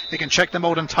home. You can check them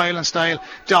out on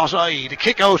tileandstyle.ie. The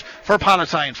kick out for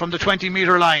Palatine from the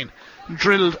 20-metre line,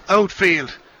 drilled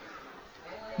outfield.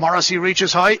 Morrissey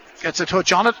reaches high, gets a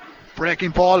touch on it.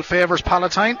 Breaking ball favours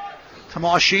Palatine.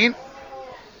 Tomas Sheen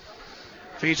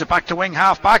feeds it back to wing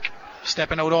half back.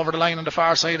 Stepping out over the line on the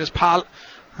far side is Pal.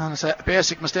 And it's a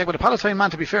basic mistake with the Palatine man,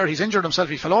 to be fair. He's injured himself.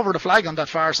 He fell over the flag on that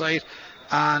far side.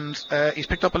 And he's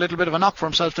picked up a little bit of a knock for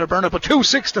himself there, Bernard. But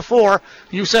 2-6-4.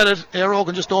 You said it. Éire Óg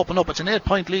can just open up. It's an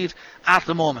 8-point lead at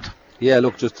the moment. Yeah,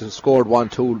 look, just scored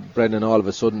 1-2, Brendan, all of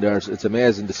a sudden there. It's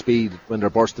amazing the speed when they're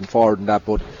bursting forward and that.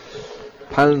 But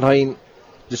Palatine,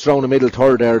 just around the middle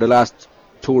third there, the last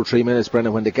 2 or 3 minutes,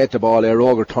 Brendan, when they get the ball, Éire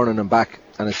Óg are turning them back.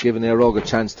 And it's giving Éire Óg a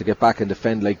chance to get back and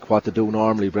defend like what they do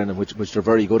normally, Brendan, which they're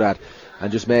very good at.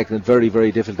 And just making it very,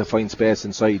 very difficult to find space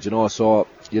inside, So,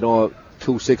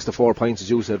 2-6-4 points,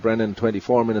 as you said, Brendan,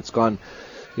 24 minutes gone.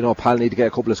 Pal need to get a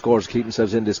couple of scores to keep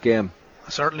themselves in this game.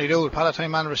 Certainly do.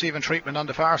 Palatine man receiving treatment on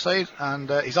the far side, and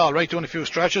he's all right doing a few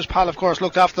stretches. Pal, of course,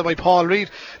 looked after by Paul Reid.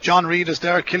 John Reid is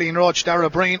there, Killian Roach, Dara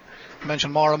Breen. I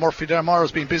mentioned Maura Murphy there.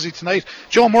 Maura's been busy tonight.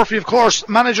 Joe Murphy, of course,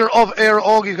 manager of Éire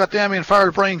Óg. He's got Damien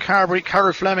Farrell, Brian Carberry,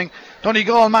 Carol Fleming,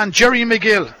 Donegal man, Jerry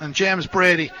McGill, and James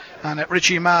Brady, and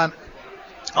Richie Mann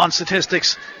on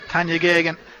statistics, Tanya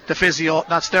Gagan, the physio.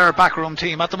 That's their backroom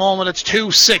team. At the moment it's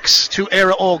 2-6 to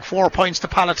Éire Óg, 4 points to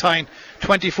Palatine.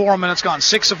 24 minutes gone,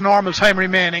 6 of normal time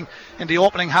remaining in the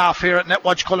opening half here at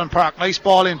Netwatch Cullen Park. Nice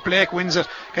ball in, Blake wins it,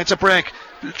 gets a break,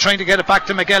 trying to get it back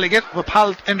to McElligott. With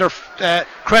Pal in their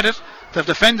credit, they've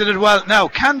defended it well. Now,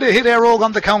 can they hit Éire Óg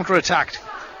on the counter-attack?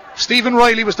 Stephen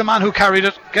Riley was the man who carried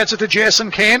it, gets it to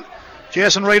Jason Kane.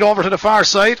 Jason right over to the far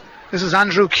side. This is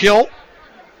Andrew Keogh.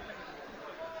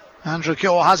 Andrew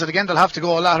Keogh has it again. They'll have to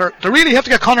go a ladder. They really have to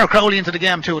get Conor Crowley into the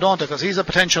game too, don't they? Because he's a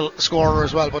potential scorer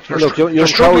as well. But they're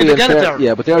struggling to get it there.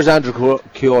 Yeah, but there's Andrew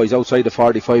Keogh. He's outside the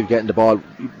 45 getting the ball.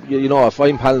 If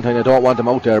I'm Palatine, I don't want him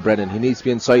out there, Brendan. He needs to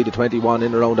be inside the 21,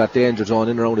 in around that danger zone,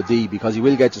 in around the D, because he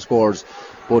will get the scores.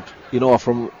 But,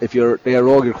 if you're Éire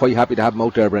Óg, you're quite happy to have him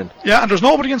out there, Brendan. Yeah, and there's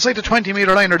nobody inside the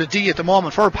 20-metre line or the D at the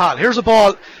moment for Pal. Here's a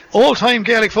ball, old-time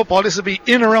Gaelic football. This will be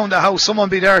in around the house. Someone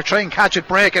be there, try and catch it,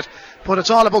 break it. But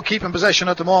it's all about keeping possession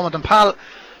at the moment. And Pal,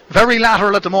 very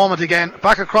lateral at the moment again.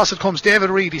 Back across it comes David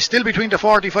Reid. He's still between the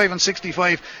 45 and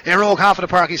 65. Éire Óg half of the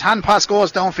park. His hand pass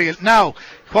goes downfield. Now,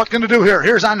 what can they do here?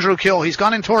 Here's Andrew Keogh. He's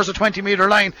gone in towards the 20-metre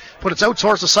line, but it's out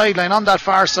towards the sideline on that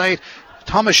far side.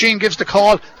 Thomas Sheen gives the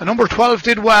call. The number 12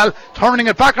 did well, turning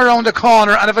it back around the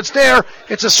corner, and if it's there,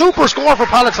 it's a super score for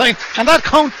Palatine, and that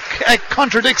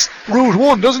contradicts Route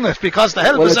 1, doesn't it? Because the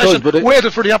held possession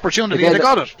waited for the opportunity and they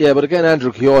got it. Yeah, but again,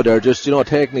 Andrew Keogh there, just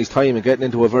taking his time and getting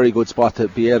into a very good spot to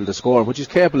be able to score, which he's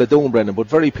capable of doing, Brendan, but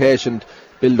very patient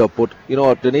build up. But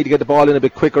they need to get the ball in a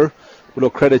bit quicker. But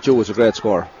look, credit Joe, was a great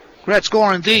score. Great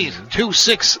score indeed.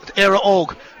 2-6 Éire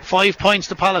Óg, 5 points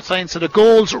to Palatine. So the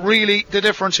goals really the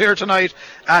difference here tonight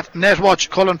at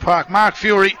Netwatch Cullen Park. Mark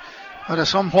Fury with a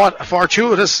somewhat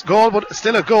fortuitous goal, but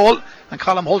still a goal. And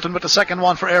Colm Hulton with the second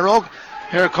one for Éire Óg.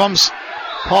 Here comes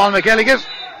Paul McElligott.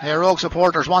 Éire Óg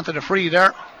supporters wanted a free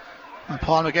there. And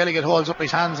Paul McElligott holds up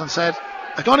his hands and said,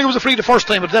 I don't think it was a free the first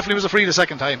time, but definitely was a free the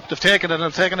second time. They've taken it and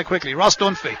they've taken it quickly. Ross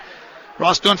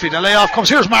Dunphy, the layoff comes.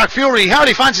 Here's Mark Fury. He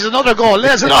hardly fancies another goal.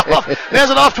 Lays it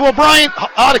off to O'Brien.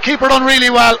 The keeper done really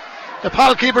well. The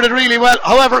Pal keeper did really well.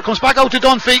 However, it comes back out to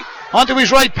Dunphy. Onto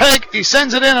his right peg. He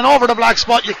sends it in and over the black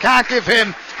spot. You can't give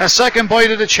him a second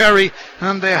bite of the cherry.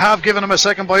 And they have given him a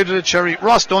second bite of the cherry.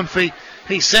 Ross Dunphy.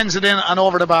 He sends it in and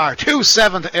over the bar.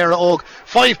 2-7 to Éire Óg,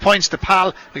 5 points to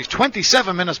Pal. We've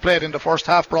 27 minutes played in the first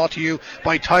half, brought to you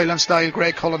by Tile and Style,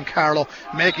 Greg Cullen Carlow,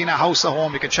 making a house at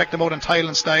home. You can check them out on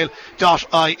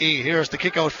tileandstyle.ie. Here's the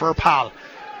kick out for Pal.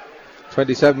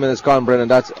 27 minutes gone, Brennan.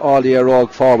 That's all the Éire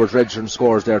Óg forwards registering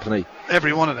scores there tonight.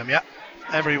 Every one of them, yeah.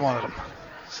 Every one of them.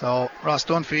 So, Ross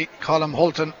Dunphy, Colm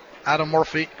Hulton, Adam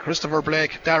Murphy, Christopher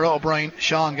Blake, Dara O'Brien,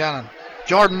 Sean Gannon.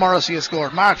 Jordan Morrissey has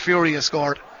scored. Mark Fury has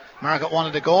scored. Mark got one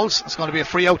of the goals. It's going to be a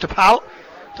free out to Pal.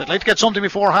 They'd like to get something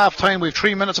before half time. We've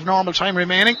 3 minutes of normal time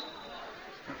remaining.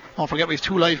 Don't forget we've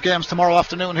 2 live games tomorrow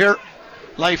afternoon here,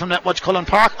 live from Netwatch Cullen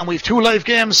Park, and we've 2 live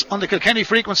games on the Kilkenny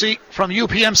frequency from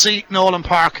UPMC Nolan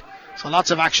Park. So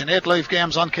lots of action. 8 live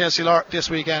games on KCLR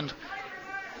this weekend.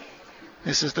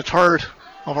 This is the third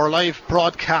of our live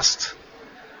broadcast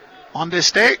on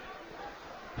this day.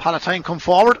 Palatine come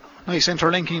forward. Nice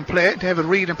interlinking play. David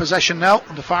Reid in possession now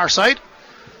on the far side.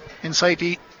 Inside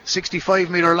the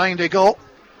 65-metre line they go.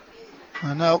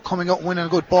 And now coming up winning a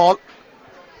good ball.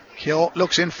 Keogh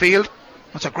looks in field.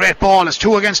 That's a great ball. It's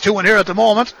 2 against 2 in here at the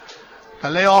moment. The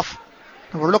layoff.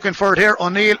 We're looking for it here.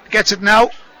 O'Neill gets it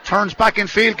now. turns back in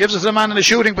field, gives us a man in the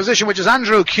shooting position, which is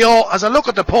Andrew Keogh. Has a look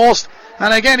at the post,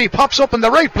 and again he pops up in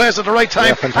the right place at the right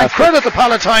time. And credit to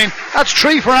Palatine. That's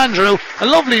 3 for Andrew. A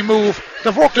lovely move.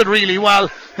 They've worked it really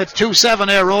well. It's 2-7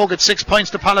 Éire Óg. It's 6 points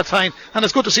to Palatine, and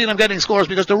it's good to see them getting scores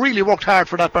because they really worked hard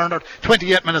for that, Bernard.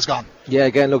 28 minutes gone. Yeah,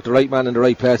 again, look, the right man in the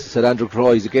right place. I said Andrew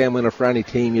Keogh, he's a game winner for any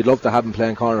team. You'd love to have him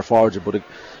playing corner forward, but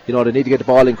they need to get the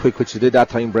ball in quick, which they did that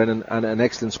time, Brennan, and an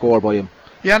excellent score by him.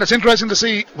 Yeah, and it's interesting to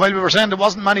see, while we were saying there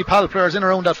wasn't many Pal players in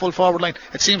around that full forward line,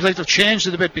 it seems like they've changed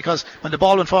it a bit, because when the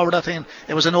ball went forward that thing,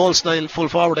 it was an old style full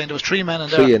forward line. There was 3 men in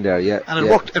there. 3 in there, yeah. And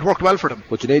it worked well for them.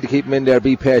 But you need to keep them in there,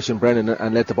 be patient, Brennan,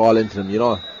 and let the ball into them,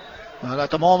 Well, at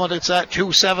the moment it's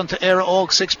 2-7 to Éire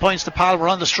Óg, 6 points to Pal. We're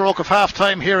on the stroke of half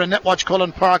time here in Netwatch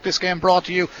Cullen Park. This game brought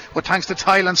to you with thanks to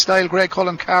Thailand Style, Greg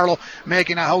Cullen Carlow,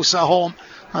 making a house at home.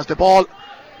 As the ball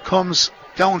comes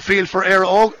downfield for Éire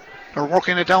Óg, they're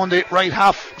working it down the right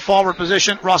half forward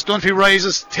position. Ross Dunphy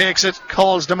rises, takes it,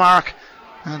 calls the mark,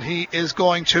 and he is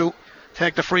going to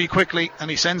take the free quickly,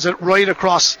 and he sends it right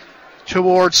across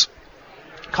towards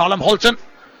Colm Hulton.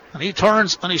 And he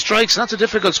turns and he strikes, and that's a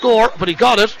difficult score, but he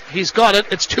got it. He's got it.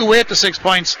 It's 2-8 to 6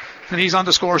 points, and he's on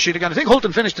the score sheet again. I think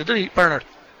Hulton finished it, did he, Bernard?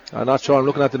 I'm not sure. I'm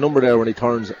looking at the number there when he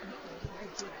turns.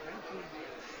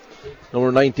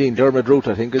 Number 19, Dermot Root,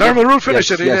 I think. Dermot Root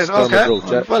finished it, he did. Okay. Root,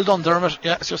 yeah. Well done, Dermot.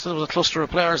 Yeah, it's just there was a cluster of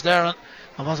players there, and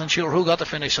I wasn't sure who got the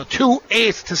finish. So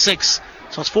 2-8 to 6.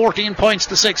 So it's 14 points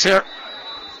to 6 here.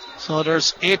 So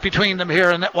there's 8 between them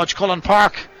here in Netwatch Cullen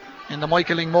Park in the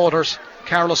Michael Lyng Motors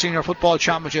Carlow Senior Football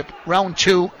Championship, round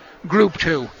 2, group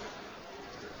 2.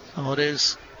 So it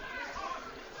is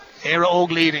Éire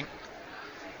Óg leading.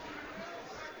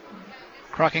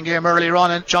 Cracking game earlier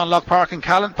on in John Locke Park in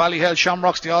Callan. Ballyhale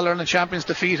Shamrocks, the All-Ireland champions,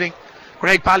 defeating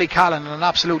Great Ballycallan in an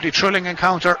absolutely thrilling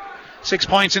encounter. 6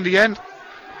 points in the end.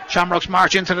 Shamrocks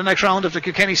march into the next round of the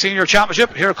Kilkenny Senior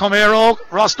Championship. Here come Éire Óg.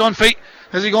 Ross Dunphy.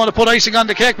 Is he going to put icing on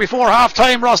the cake before half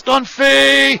time? Ross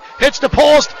Dunphy hits the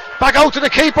post. Back out to the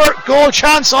keeper. Goal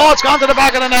chance. Oh, it's gone to the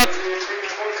back of the net.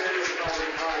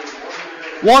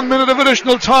 1 minute of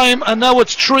additional time, and now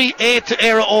it's 3-8 to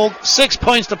Éire Óg. 6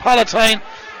 points to Palatine.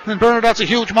 And Bernard, that's a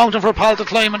huge mountain for Pal to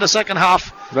climb in the second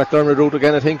half. That Dermot Root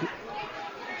again, I think.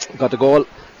 Got the goal.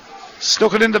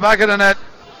 Stuck it in the back of the net.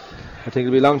 I think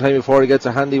it'll be a long time before he gets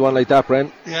a handy one like that,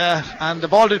 Brent. Yeah, and the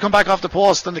ball did come back off the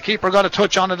post, and the keeper got a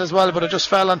touch on it as well, but it just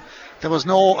fell, and there was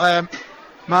no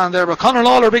man there. But Conor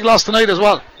Lawler, big loss tonight as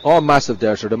well. Oh, massive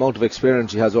there, sir. The amount of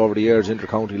experience he has over the years,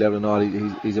 inter-county level and all,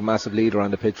 he's a massive leader on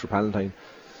the pitch for Palatine.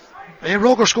 Éire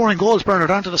Óg are scoring goals, Bernard,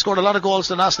 aren't they? They scored a lot of goals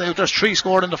the last night. There's 3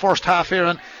 scored in the first half here,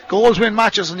 and goals win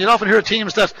matches. And you'll often hear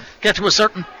teams that get to a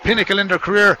certain pinnacle in their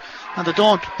career and they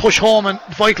don't push home in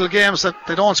vital games, that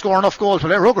they don't score enough goals.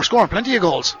 But Éire Óg are scoring plenty of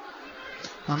goals.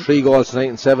 3 goals tonight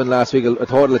and 7 last week, a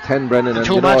total of 10, Brennan. And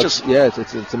 2 matches.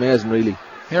 It's amazing, really.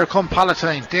 Here come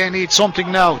Palatine. They need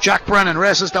something now. Jack Brennan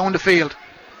races down the field,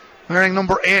 wearing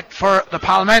number 8 for the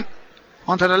Palmen.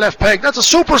 Onto the left peg. That's a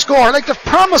super score. Like, they've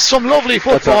promised some lovely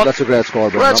football. That's a great score,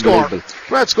 Brennan.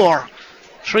 Great score.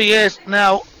 3-8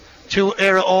 now to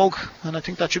Éire Óg, and I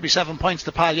think that should be 7 points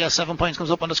to Pal. Yes, 7 points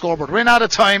comes up on the scoreboard. We're in out of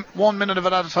time, 1 minute of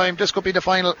it at a time. This could be the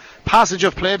final passage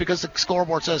of play, because the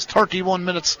scoreboard says 31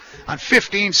 minutes and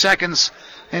 15 seconds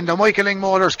in the Michael Lyng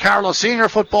Motors Carlow Senior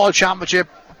Football Championship,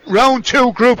 round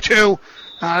 2, group 2.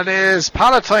 And it is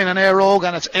Palatine and Éire Óg,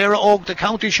 and it's Éire Óg, the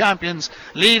county champions,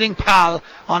 leading Pal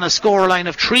on a scoreline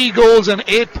of 3 goals and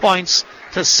 8 points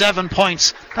to 7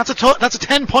 points. That's a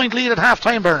 10-point lead at half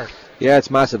time, Bernard. Yeah,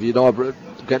 it's massive.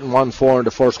 Getting 1-4 in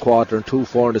the first quarter and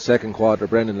 2-4 in the second quarter,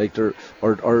 Brendan. Like they're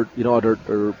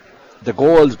the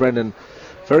goals, Brendan.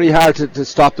 Very hard to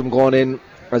stop them going in.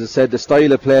 As I said, the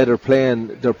style of play they're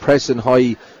playing, they're pressing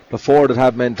high. Before they'd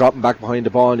have men dropping back behind the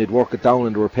ball and they'd work it down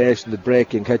and they were patient, they'd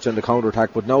break and catch on the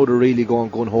counter-attack, but now they're really going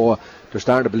gun-ho. They're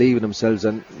starting to believe in themselves,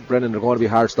 and Brendan, they're going to be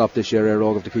hard stopped this year, Éire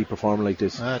Óg, if they keep performing like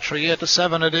this. 3-8 to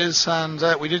 7 it is, and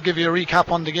we did give you a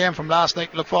recap on the game from last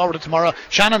night. Look forward to tomorrow.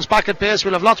 Shannon's back at base.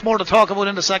 We'll have lots more to talk about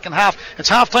in the second half. It's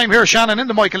half time here, Shannon, in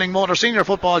the Michael Lyng Motor Senior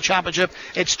Football Championship.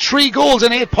 It's 3 goals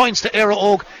and 8 points to Éire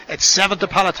Óg. It's 7 to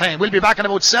Palatine. We'll be back in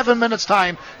about 7 minutes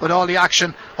time with all the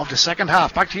action of the second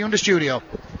half. Back to you in the studio.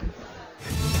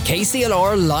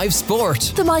 KCLR Live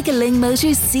Sport. The Michael Lyng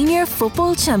Motors Senior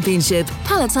Football Championship,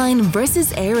 Palatine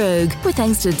versus Éire Óg, with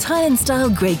thanks to Thailand Style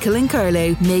Greg Cullen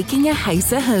Carlow, making a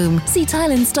house at home. See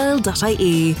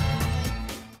thailandstyle.ie.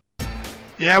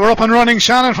 Yeah, we're up and running,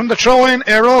 Shannon, from the throw-in.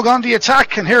 Éire Óg on the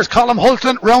attack, and here's Colm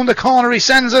Hulton round the corner. He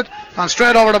sends it and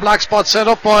straight over the black spot, set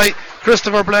up by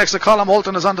Christopher Blake. So Colm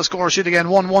Hulton is on the score sheet again.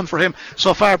 1-1 for him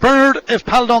so far. Bernard, if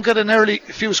Pal don't get an early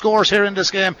few scores here in this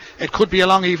game, it could be a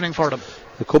long evening for them.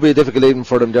 It could be a difficult evening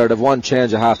for them there. They've one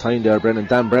change at half time there, Brennan.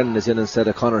 Dan Brennan is in instead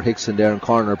of Conor Hickson there in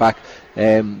corner back.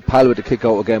 Pal with the kick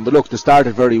out again. But look, they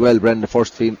started very well, Brennan, the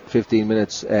first 15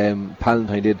 minutes.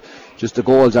 Palantine did. Just the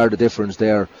goals are the difference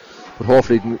there. But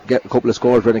hopefully they can get a couple of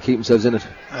scores, Brennan, keep themselves in it.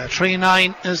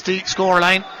 3-9 is the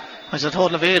scoreline. It's a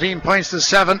total of 18 points to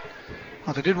 7.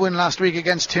 Well, they did win last week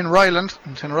against Tinryland,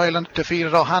 and Tinryland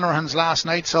defeated O'Hanrahan's last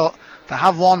night, so they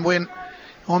have one win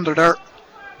under their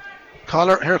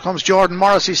collar. Here comes Jordan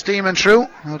Morrissey steaming through.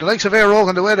 Now, the likes of Éire Óg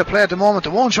and the way they play at the moment, they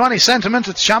won't show any sentiment.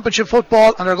 It's championship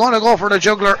football, and they're going to go for the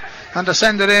juggler and to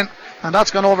send it in, and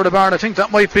that's gone over the bar. I think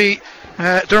that might be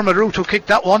Dermot Root who kicked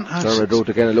that one. Dermot Root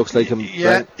again, it looks like him.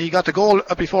 Yeah, he got the goal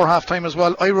before half time as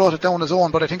well. I wrote it down as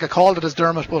own, but I think I called it as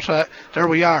Dermot. But there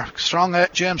we are. Strong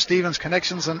James Stevens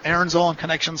connections and Aaron's own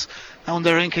connections down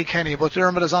there in Kilkenny. But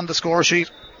Dermot is on the score sheet.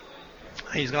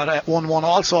 He's got 1-1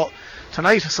 also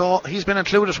tonight, so he's been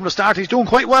included from the start. He's doing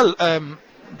quite well,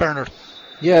 Bernard.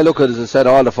 Yeah, look, as I said,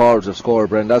 all the forwards have scored,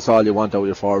 Bren. That's all you want out of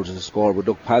your forwards is to score. But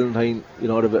look, Palantine,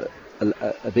 they've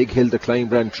a big hill to climb,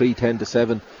 Bren. 3-10 to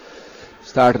 7.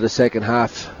 Start of the second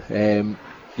half. They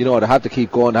have to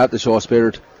keep going, they have to show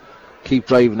spirit, keep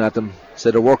driving at them. So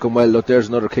they're working well. Look, there's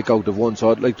another kick out of one.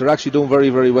 So they're actually doing very,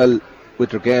 very well with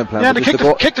their game plan. Yeah, they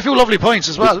kicked a few lovely points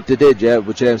as well. They did, yeah,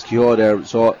 with James Kehoe there.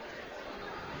 So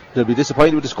they'll be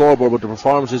disappointed with the scoreboard, but the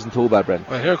performance isn't too bad, Brent.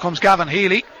 Well, here comes Gavin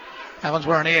Healy. Gavin's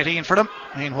wearing 18 for them.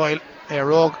 Meanwhile,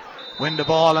 Éire Óg win the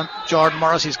ball, and Jordan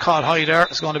Morrissey's caught high there.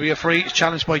 It's going to be a free. It's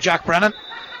challenged by Jack Brennan.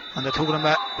 And the two of them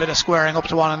a bit of squaring up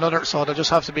to one another, so they just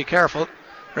have to be careful.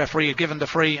 Referee had given the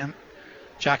free, and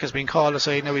Jack has been called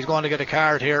aside. Now he's going to get a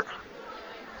card here.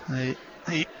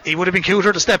 He would have been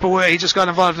cuter to step away. He just got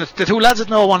involved. The two lads had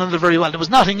know one another very well. There was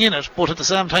nothing in it, but at the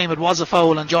same time it was a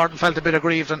foul, and Jordan felt a bit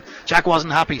aggrieved, and Jack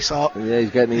wasn't happy. So yeah, he's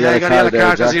getting he got a yellow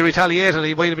card because he retaliated.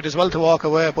 He might have been as well to walk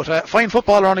away, but fine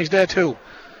footballer on his day too.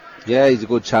 Yeah, he's a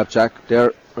good chap, Jack.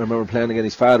 There, I remember playing against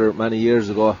his father many years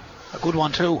ago. A good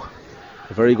one too.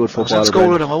 A very good footballer. I was at school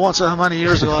with him. I won't say how many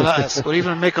years ago that is. But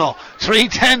even Micko.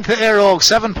 3-10 to Éire Óg,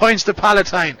 7 points to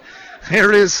Palatine.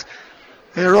 Here is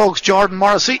Éire Óg's Jordan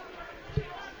Morrissey.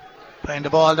 Playing the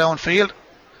ball downfield.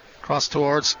 Cross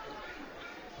towards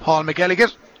Paul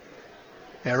McGilligan.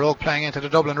 Éire Óg playing into the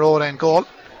Dublin Road end goal.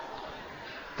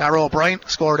 Darragh O'Brien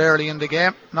scored early in the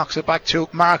game. Knocks it back to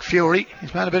Mark Fury.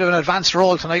 He's playing a bit of an advanced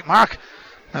role tonight, Mark.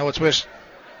 Now it's with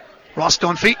Ross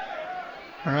Dunphy.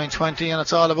 Around 20, and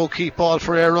it's all about keep ball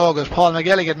for Éire Óg as Paul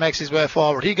McGilligan makes his way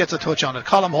forward. He gets a touch on it.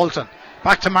 Colm Hulton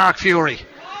back to Mark Fury.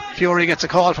 Fury gets a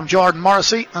call from Jordan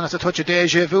Morrissey, and it's a touch of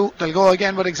deja vu. They'll go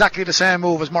again with exactly the same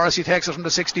move as Morrissey takes it from the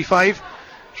 65,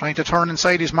 trying to turn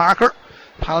inside his marker.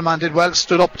 Palman did well,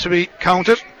 stood up to be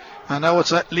counted, and now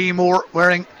it's Lee Moore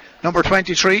wearing number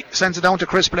 23, sends it down to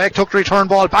Chris Blake. Took the return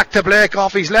ball back to Blake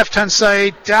off his left hand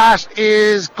side. That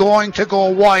is going to go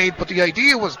wide, but the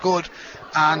idea was good.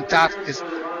 And that is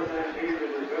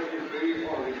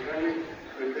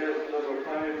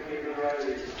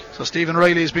so Stephen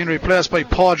Riley has been replaced by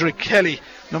Padraig Kelly,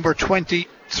 number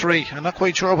 23. I'm not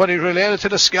quite sure what he's related to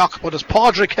the Sciok, but as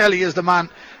Padraig Kelly is the man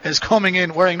is coming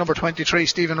in wearing number 23,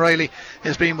 Stephen Riley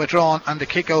is being withdrawn, and the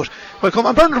kick out will come.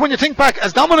 And Bernard, when you think back,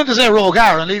 as dominant as Éire Óg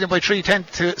are and leading by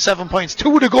 3-10 to 7 points,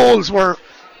 two of the goals were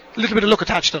a little bit of luck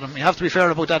attached to them. You have to be fair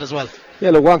about that as well.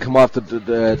 Yeah, look, one come off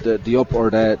the up or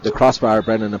the crossbar,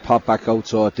 Brendan, and pop back out,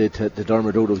 so it did to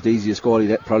Dermot Root. It was the easiest goal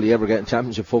he'd probably ever get in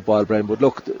championship football, Brendan. But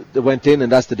look, they went in,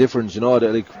 and that's the difference,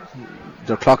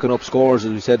 they're clocking up scores.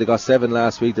 As we said, they got 7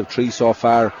 last week, they've 3 so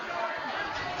far.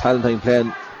 Palantine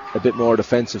playing a bit more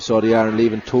defensive, so they are, and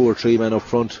leaving 2 or 3 men up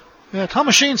front. Yeah,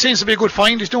 Thomas Sheen seems to be a good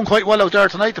find. He's doing quite well out there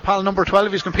tonight. The Pal number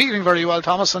 12, he's competing very well,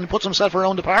 Thomas, and he puts himself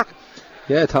around the park.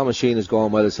 Yeah, Thomas Sheen is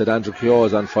going well. I said Andrew Kehoe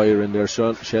is on fire in there.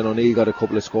 Shane O'Neill got a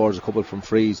couple of scores, a couple from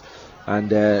frees, and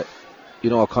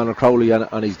Conor Crowley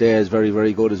on his day is very,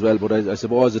 very good as well. But I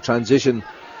suppose the transition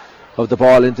of the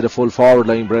ball into the full forward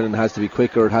line, Brennan, has to be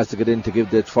quicker. It has to get in to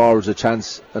give the forwards a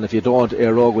chance, and if you don't,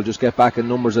 Éire Óg will just get back in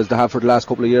numbers as they have for the last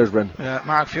couple of years, Brennan. Yeah,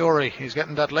 Mark Fury, he's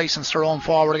getting that licence to roam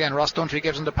forward again. Ross Dunphy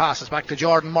gives him the pass. It's back to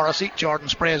Jordan Morrissey. Jordan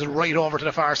sprays it right over to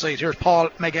the far side. Here's Paul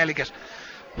McGilligan.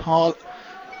 Paul,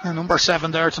 number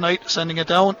 7 there tonight, sending it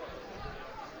down.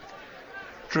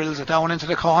 Drills it down into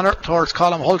the corner towards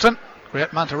Colm Hulton.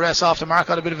 Great man to race off the mark.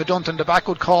 Got a bit of a dunt in the back.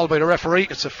 Good call by the referee.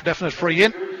 It's a definite free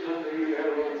in.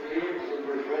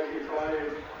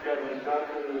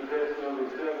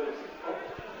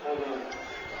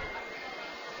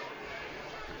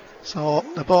 So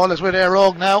the ball is with Éire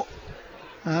Óg now,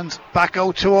 and back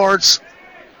out towards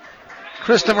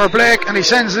Christopher Blake, and he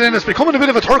sends it in. It's becoming a bit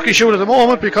of a turkey shoot at the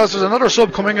moment because there's another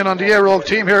sub coming in on the Éire Óg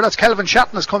team here. That's Kelvin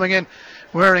Shatton is coming in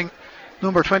wearing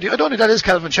number 20. I don't think that is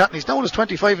Kelvin Chatton. He's known as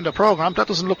 25 in the programme. That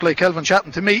doesn't look like Kelvin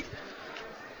Chatton to me.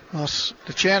 But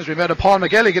the change we made of Paul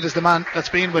McGilligan is the man that's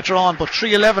been withdrawn. But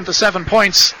 3-11 to 7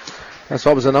 points. That's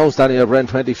what was announced, Danny. Brent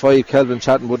 25, Kelvin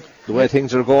Chatton. But the way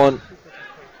things are going,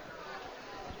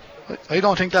 I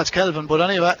don't think that's Kelvin. But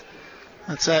anyway,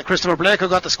 it's Christopher Blake who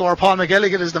got the score. Paul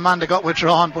McGilligan is the man that got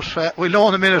withdrawn. But we'll know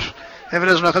in a minute if it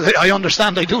isn't. Because I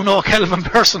understand, I do know Kelvin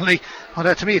personally.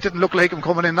 But to me, it didn't look like him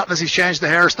coming in. Not unless he's changed the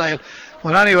hairstyle.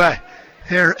 But anyway,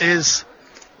 here is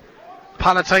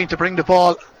Palatine to bring the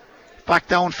ball back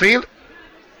downfield.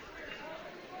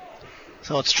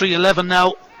 So it's 3-11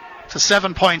 now to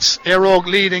 7 points. Éire Óg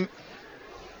leading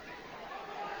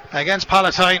against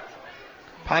Palatine.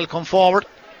 Pal come forward.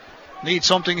 Need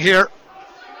something here.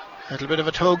 A little bit of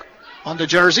a tug on the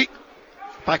jersey.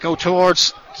 Back out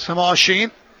towards Tomas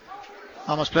Sheen.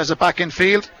 Almost plays it back in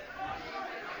field.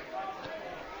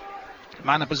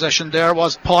 Man in possession there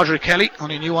was Padraig Kelly.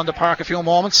 Only new on the park a few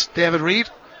moments. David Reid.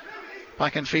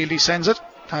 Back in field he sends it.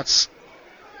 That's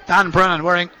Dan Brennan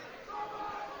wearing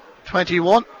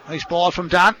 21. Nice ball from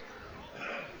Dan.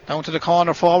 Down to the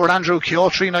corner forward. Andrew Keogh.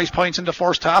 3 nice points in the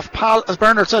first half. Pal, as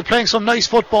Bernard said, playing some nice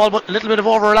football, but a little bit of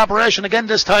over elaboration again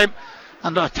this time.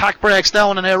 And the attack breaks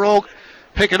down, and Éire Óg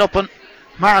picking up on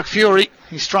Mark Fury.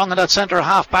 He's strong in that centre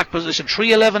half back position.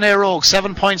 3-11 Éire Óg,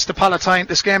 7 points to Palatine.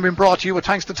 This game being brought to you with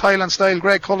thanks to Tile and Style.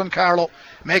 Greg Cullen Carlow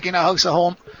making a house at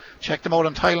home. Check them out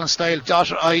on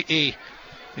tileandstyle.ie.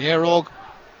 The Éire Óg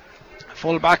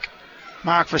full back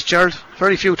Mark Fitzgerald,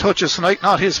 very few touches tonight,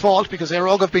 not his fault, because Éire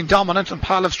Óg have been dominant and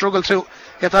Pal have struggled to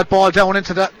get that ball down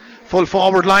into that full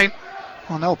forward line.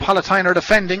 Well, now Palatine are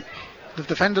defending. They've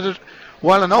defended it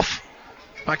well enough.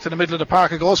 Back to the middle of the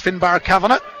park it goes. Finbar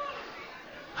Kavanagh.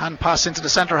 Hand pass into the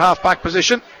centre half back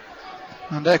position.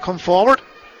 And they come forward.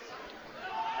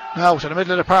 Now to the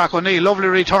middle of the park, O'Neill, lovely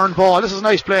return ball. This is a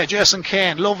nice play. Jason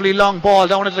Kane, lovely long ball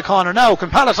down into the corner. Now can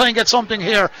Palatine get something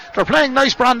here? They're playing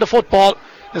nice brand of football.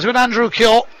 It's with Andrew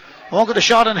Keogh. Won't get a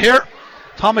shot in here.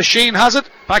 Thomas Sheen has it.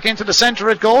 Back into the centre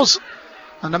it goes.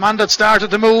 And the man that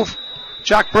started the move,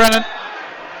 Jack Brennan.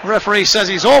 The referee says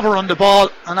he's overrun the ball.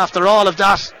 And after all of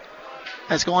that,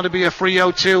 it's going to be a free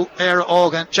out to Éire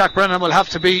Óg. And Jack Brennan will have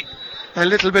to be a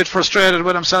little bit frustrated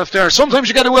with himself there. Sometimes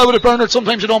you get away with it, Bernard,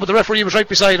 sometimes you don't, but the referee was right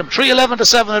beside him. 3-11 to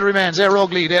 7 it remains. Éire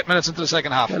Óg lead 8 minutes into the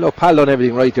second half. Yeah, look, Pal done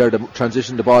everything right there. They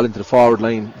transitioned the ball into the forward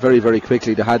line very, very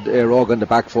quickly. They had Éire Óg on the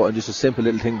back foot, and just a simple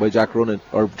little thing by Jack Brennan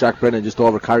just to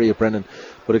overcarry it, Brennan.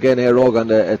 But again, Éire Óg on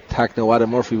the attack now.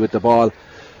 Adam Murphy with the ball.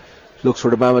 Looks for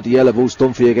the man with the yellow boots,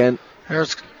 Dunphy again.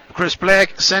 Here's Chris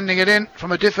Blake sending it in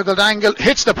from a difficult angle.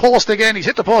 Hits the post again. He's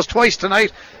hit the post twice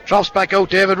tonight. Drops back out.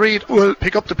 David Reid will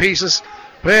pick up the pieces.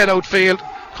 Play it outfield.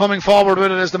 Coming forward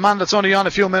with it is the man that's only on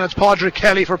a few minutes, Padraig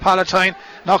Kelly for Palatine.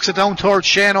 Knocks it down towards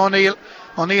Shane O'Neill.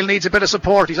 O'Neill needs a bit of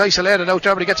support. He's isolated out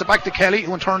there, but he gets it back to Kelly,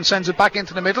 who in turn sends it back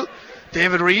into the middle.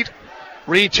 David Reid.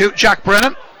 Reid to Jack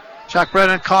Brennan. Jack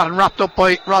Brennan caught and wrapped up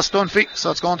by Ross Dunphy.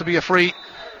 So it's going to be a free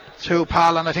to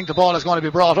Pal, and I think the ball is going to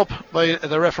be brought up by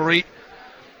the referee.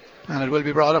 And it will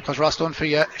be brought up because Ross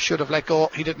Dunphy should have let go.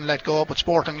 He didn't let go, but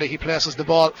sportingly he places the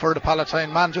ball for the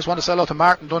Palatine man. Just want to say hello to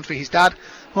Martin Dunphy, his dad.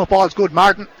 Hope all's good,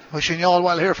 Martin. Wishing you all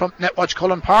well here from Netwatch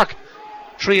Cullen Park.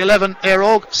 3-11 Éire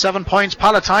Óg, 7 points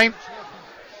Palatine.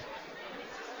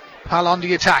 Pal on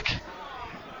the attack.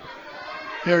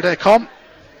 Here they come.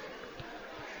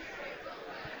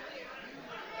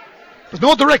 There's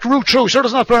no direct route through, sure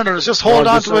there's not, Bernard. It's just hold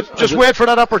on to it, just wait for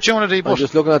that opportunity. But I'm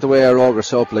just looking at the way Éire Óg are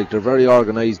set up, like they're very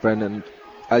organised, Brendan.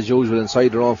 As usual,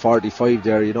 inside their own 45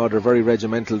 there, you know, they're very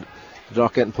regimental. They're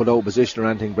not getting put out of position or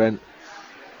anything, Brent.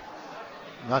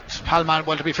 That Palman,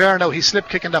 well, to be fair now, he slipped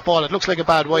kicking that ball. It looks like a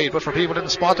bad wide, but for people that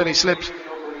didn't spot it, he slipped.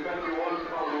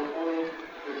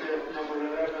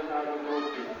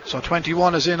 So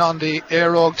 21 is in on the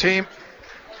Éire Óg team.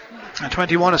 And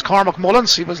 21 is Cormac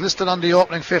Mullins. He was listed on the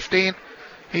opening 15.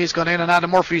 He's gone in, and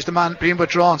Adam Murphy's the man being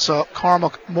withdrawn. So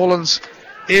Cormac Mullins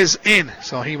is in.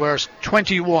 So he wears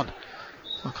 21.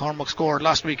 So Cormac scored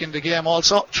last week in the game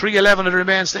also. 3-11 it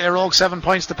remains to Éire Óg, 7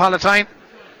 points to Palatine.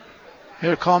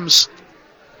 Here comes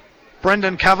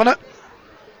Brendan Kavanagh.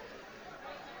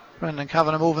 Brendan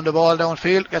Kavanagh moving the ball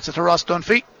downfield. Gets it to Ross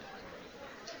Dunphy.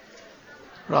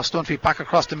 Ross Dunphy back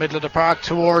across the middle of the park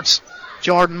towards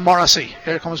Jordan Morrissey.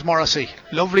 Here comes Morrissey.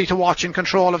 Lovely to watch in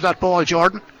control of that ball,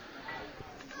 Jordan.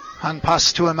 Hand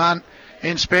pass to a man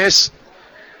in space.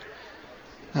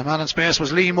 The man in space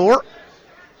was Lee Moore.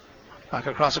 Back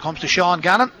across it comes to Sean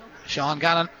Gannon. Sean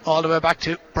Gannon all the way back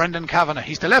to Brendan Kavanagh.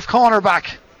 He's the left corner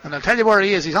back. And I'll tell you where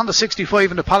he is. He's on the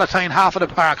 65 in the Palatine half of the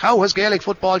park. How has Gaelic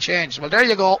football changed? Well, there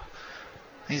you go.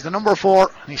 He's the number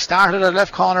 4, and he started at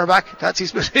left corner back. That's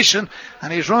his position,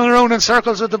 and he's running around in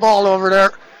circles with the ball over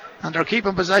there, and they're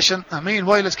keeping possession. And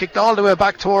meanwhile, it's kicked all the way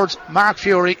back towards Mark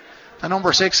Fury, the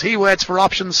number 6. He waits for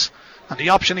options, and the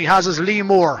option he has is Lee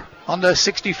Moore on the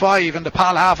 65 in the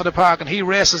Pal half of the park, and he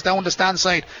races down the stand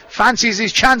side, fancies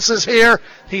his chances here.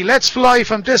 He lets fly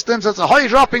from distance. It's a high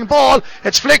dropping ball.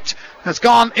 It's flicked. It's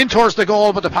gone in towards the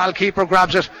goal, but the Pal keeper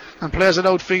grabs it and plays it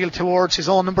outfield towards his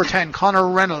own number 10, Conor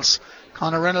Reynolds.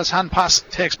 Conor Reynolds' hand pass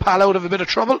takes Pal out of a bit of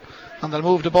trouble, and they'll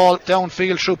move the ball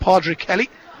downfield through Padraig Kelly.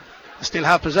 They still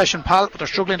have possession, Pal, but they're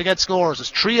struggling to get scores.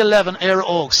 It's 3-11 Éire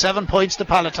Óg, 7 points to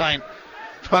Palatine.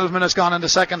 12 minutes gone in the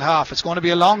second half. It's going to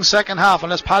be a long second half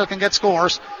unless Pal can get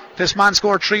scores. This man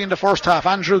scored 3 in the first half,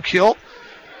 Andrew Keogh.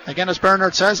 Again, as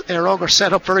Bernard says, Éire Óg are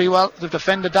set up very well. They've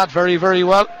defended that very, very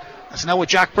well. It's now with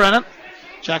Jack Brennan.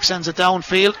 Jack sends it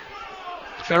downfield.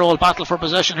 Fair old battle for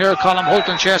possession here. Colm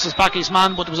Hulton chases back his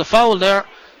man, but there was a foul there,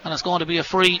 and it's going to be a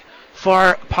free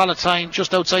for Palatine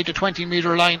just outside the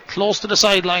 20-metre line, close to the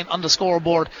sideline on the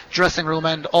scoreboard, dressing room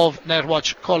end of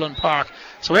Netwatch Cullen Park.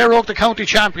 So Éire Óg, the county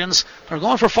champions, they're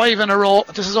going for 5 in a row.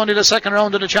 This is only the second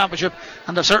round of the championship,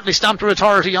 and they've certainly stamped their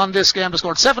authority on this game. They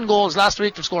scored 7 goals last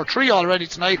week. They've scored 3 already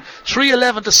tonight.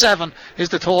 3-11-7 is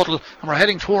the total, and we're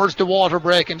heading towards the water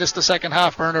break in this the second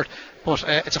half, Bernard. But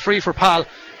it's a free for Pal,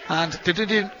 and they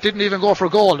didn't even go for a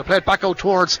goal. They played back out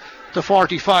towards the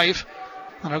 45,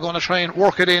 and they're going to try and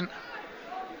work it in.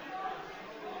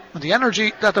 And the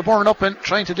energy that they're burning up in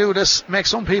trying to do this makes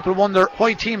some people wonder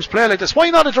why teams play like this. Why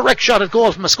not a direct shot at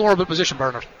goal from a scoreable position,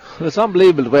 Bernard? Well, it's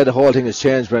unbelievable the way the whole thing has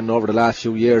changed, Brendan, over the last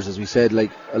few years. As we said,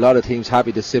 like, a lot of teams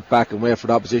happy to sit back and wait for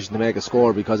the opposition to make a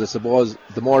score, because I suppose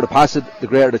the more they pass it, the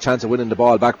greater the chance of winning the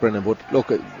ball back, Brendan. But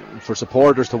look, for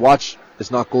supporters to watch,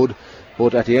 it's not good.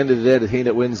 But at the end of the day, the team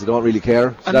that wins, they don't really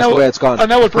care. So that's the way it's gone. And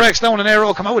now it breaks down and Éire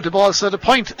Óg come out with the ball. So the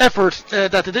point effort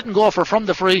that they didn't go for from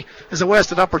the free is a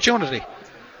wasted opportunity.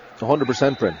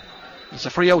 100%, Brent. It's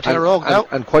a free out to Éire Óg now.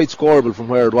 And quite scoreable from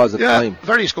where it was at the time.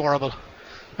 Very scoreable.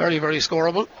 Very, very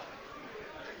scoreable.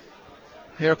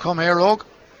 Here come Éire Óg.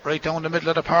 Right down the middle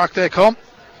of the park they come.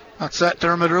 That's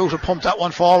Dermot Root who pumped that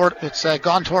one forward. It's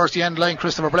gone towards the end line.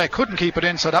 Christopher Blake couldn't keep it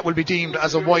in, so that will be deemed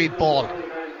as a wide ball.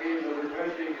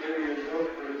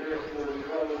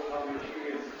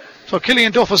 So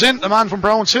Killian Duff is in, the man from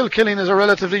Brownshill. Killian is a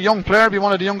relatively young player, be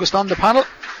one of the youngest on the panel.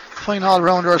 Fine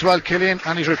all-rounder as well, Killian,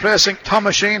 and he's replacing Tom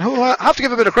Machine, who I have to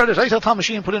give a bit of credit. I thought Tom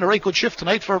Machine put in a right good shift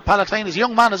tonight for Palatine. He's a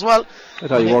young man as well. I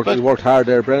thought he worked hard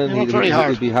there, Brennan. He worked very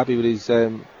hard. He'd be happy with his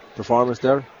performance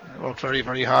there. He worked very,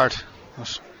 very hard.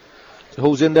 So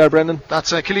who's in there, Brendan?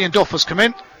 That's Killian Duff has come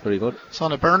in. Very good.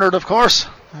 Son of Bernard, of course.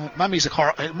 Mother's a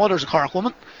Cork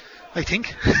woman, I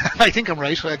think. I think I'm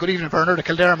right. Good evening, Bernard, a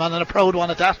Kildare man, and a proud one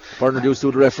at that. Bernard used to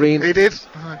do the refereeing. He did.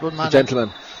 Good man. A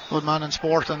gentleman. Good man in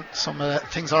sport, and some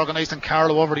things organised in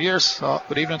Carlow over the years. So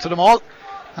good evening to them all,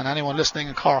 and anyone listening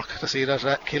in Cork to see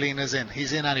that Killian is in.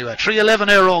 He's in anyway. 3-11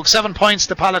 Éire Óg, 7 points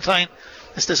to Palatine.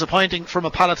 It's disappointing from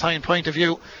a Palatine point of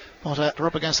view, but they're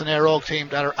up against an Éire Óg team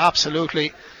that are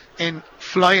absolutely in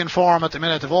flying form at the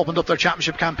minute. They've opened up their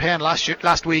championship campaign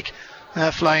last week.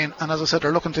 Flying, and as I said,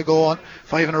 they're looking to go on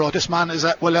 5 in a row. This man is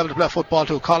well able to play football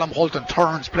too. Colm Hulton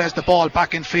turns, plays the ball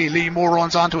back in field. Lee Moore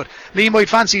runs onto it. Lee might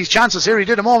fancy his chances here. He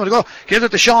did a moment ago. Gives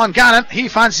it to Sean Gannon. He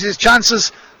fancies his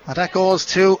chances, and that goes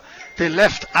to the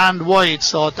left and wide.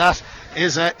 So that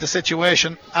is the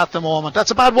situation at the moment.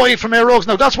 That's a bad wide from Éire Óg.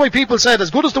 Now that's why people said, as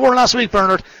good as they were last week,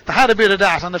 Bernard, they had a bit of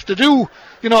that, and if they do,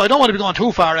 I don't want to be going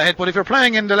too far ahead, but if you're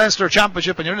playing in the Leinster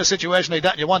Championship and you're in a situation like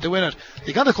that and you want to win it,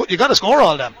 you got to score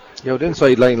all them. The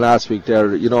inside line last week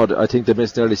there, I think they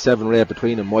missed nearly 7 or 8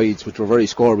 between them wides, which were very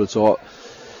scoreable. So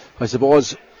I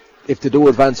suppose if they do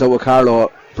advance out with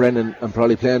Carlow, Brendan, and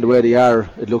probably playing the way they are,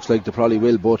 it looks like they probably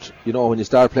will. But when you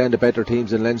start playing the better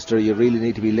teams in Leinster, you really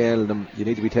need to be nailing them. You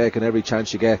need to be taking every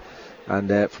chance you get,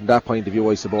 and from that point of view,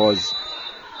 I suppose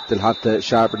they'll have to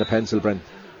sharpen the pencil, Brendan.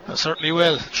 They certainly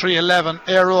will. 3-11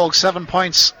 Éire Óg, 7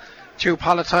 points to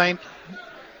Palatine.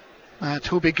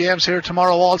 2 big games here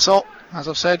tomorrow also, as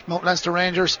I've said. Mount Leinster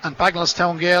Rangers and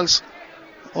Bagenalstown Gales.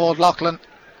 Old Loughlin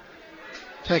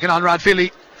taking on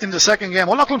Rathvilly in the second game.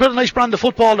 Well, Loughlin played a nice brand of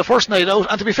football the first night out,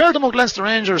 and to be fair to Mount Leinster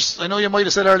Rangers, I know you might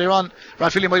have said earlier on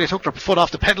Rathvilly might have took their foot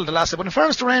off the pedal the last day, but in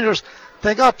fairness to Rangers,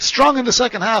 they got strong in the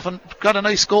second half and got a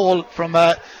nice goal from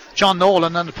John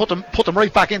Nolan, and put them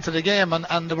right back into the game,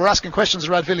 and they were asking questions of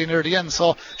Rathvilly near the end.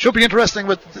 So should be interesting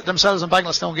with themselves and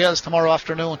Bagenalstown Gales tomorrow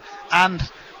afternoon, and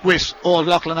with Old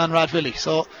Loughlin and Rathvilly.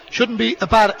 So shouldn't be a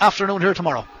bad afternoon here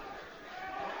tomorrow.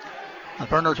 And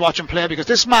Bernard's watching play because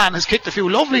this man has kicked a few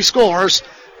lovely scores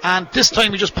and this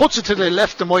time he just puts it to the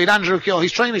left and wide. Andrew Keogh,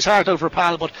 he's trying his heart out for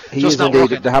Pal, but he just is not indeed.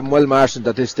 working. They have him well marshaled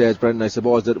at this stage, Brendan. I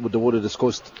suppose that they would have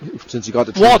discussed since he got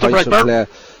the 3 Water points break, from play.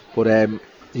 But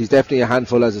he's definitely a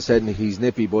handful, as I said, and he's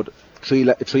nippy, but three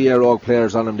Éire Óg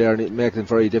players on him there, and it makes it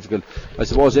very difficult. I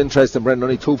suppose interesting, Brendan,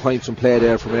 only 2 points from play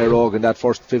there from Éire Óg in that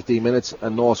first 15 minutes,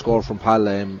 and no score from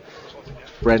Pal,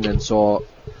 Brendan. So,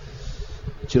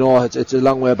 you know, it's a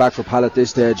long way back for Pal at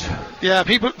this stage. Yeah,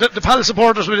 people, the Pal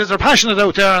supporters, they're passionate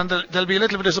out there, and they'll be a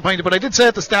little bit disappointed. But I did say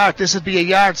at the start, this would be a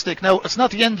yardstick. Now, it's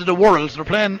not the end of the world. They're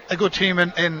playing a good team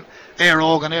in Éire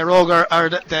Óg, and Éire Óg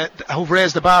are who've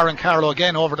raised the bar in Carlow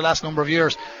again over the last number of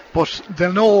years. But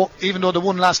they'll know, even though they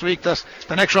won last week, that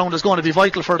the next round is going to be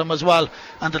vital for them as well,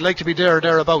 and they'd like to be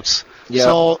thereabouts. Yeah.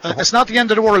 So it's not the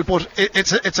end of the world, but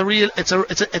it's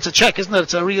a check, isn't it?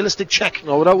 It's a realistic check.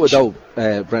 No, without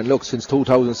doubt, Brent. Look, since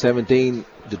 2017,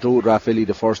 they drew Rathvilly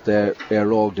the first Éire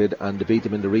Óg did, and they beat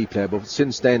them in the replay. But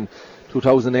since then,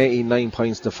 2018, 9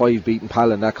 points to 5, beating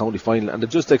Pal in that county final, and they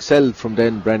just excelled from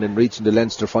then, Brendan, reaching the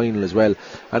Leinster final as well.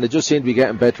 And they just seem to be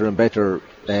getting better and better,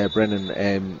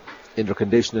 Brendan, in their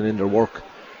conditioning, in their work.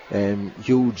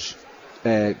 Huge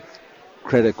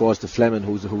credit goes to Fleming,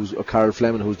 who's Carl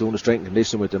Fleming, who's doing the strength and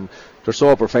conditioning with them. They're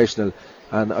so professional,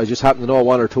 and I just happen to know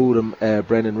 1 or 2 of them,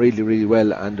 Brendan, really, really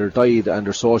well, and their diet and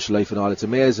their social life and all. It's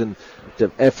amazing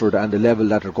the effort and the level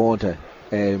that they're going to,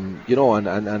 you know,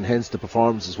 and hence the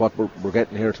performance is what we're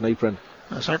getting here tonight, Brendan.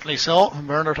 Certainly so.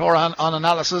 Bernard Horan on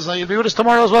analysis. You'll be with us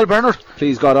tomorrow as well, Bernard.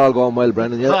 Please God, all going well,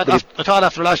 Brendan. Yeah, I thought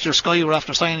after last year's Sky were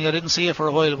after signing, I didn't see you for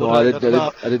a while. But no,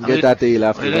 I didn't get that deal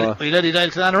after that. We let you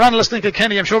dial to that. Around listening to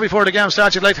Kenny, I'm sure before the game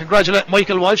starts, you'd like to congratulate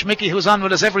Michael Walsh, Mickey, who's on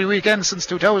with us every weekend since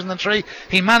 2003.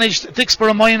 He managed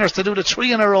Dixborough Miners to do the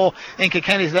 3 in a row in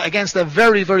Kilkenny against a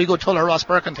very, very good Tulla Ross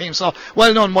Birkin team. So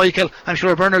well done, Michael. I'm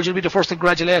sure Bernard, you'll be the first to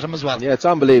congratulate him as well. Yeah, it's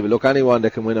unbelievable. Look, anyone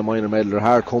that can win a minor medal, they're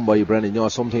hard come by, Brendan. You know,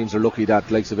 some teams are lucky that,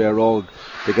 likes of Éire Óg,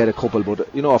 they get a couple,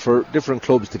 but you know, for different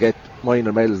clubs to get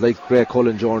minor medals, like Great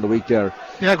Cullen during the week there,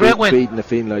 yeah, great win, beating the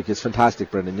Finn, like, it's fantastic,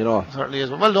 Brendan. You know, certainly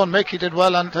is. Well done, Mick. He did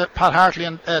well, and Pat Hartley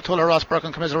and Tulla Ross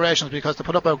Birkin, commiserations, because they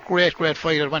put up a great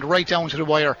fight. It went right down to the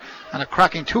wire, and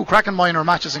two cracking minor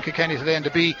matches in Kilkenny today in the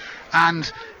B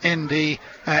and in the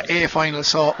A final.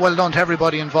 So well done to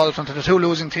everybody involved, and to the 2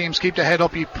 losing teams. Keep the head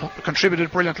up. You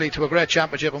contributed brilliantly to a great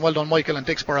championship, and well done, Michael and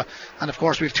Dixborough. And of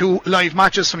course, we have 2 live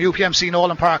matches from UPMC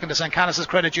Nolan Park and the St. Canice's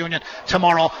Credit Union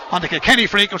tomorrow on the Kilkenny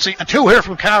frequency, and 2 here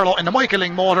from Carlow in the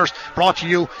Michaeling Motors, brought to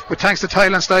you with thanks to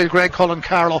Thailand Style, Greg Cullen,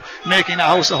 Carlow, making the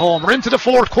house a home. We're into the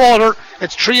 4th quarter.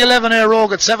 It's 3-11 Éire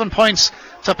Óg at 7 points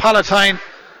to Palatine,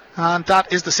 and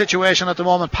that is the situation at the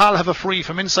moment. Pal have a free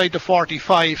from inside the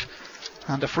 45,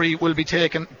 and the free will be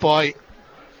taken by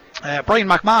Brian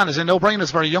McMahon. Is in now. Brian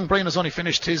is very young. Brian has only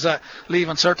finished his leave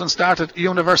uncertain, started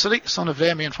university, son of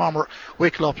Damien, former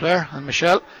Wicklow player, and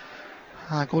Michelle,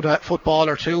 good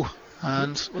footballer too,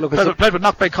 and played with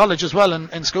Knockbeg College as well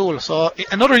in school. So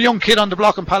another young kid on the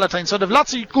block in Palatine. So they've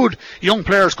lots of good young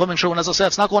players coming through, and as I said,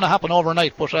 it's not going to happen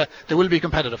overnight, but they will be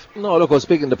competitive. No, look, I was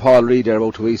speaking to Paul Reid there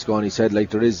about 2 weeks ago, and he said, like,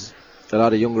 there is a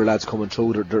lot of younger lads coming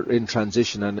through. They're in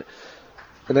transition, and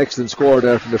an excellent score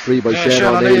there from the free by Shane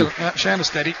O'Neill. Yeah, Shane is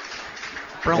steady.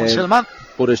 Brown's Hillman.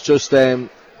 But it's just, you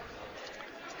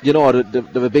know, they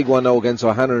have a big one now against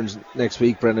O'Hanlon's next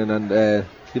week, Brendan, and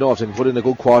you know, if they can put in a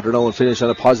good quarter now and finish on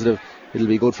a positive, it'll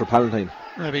be good for Palatine.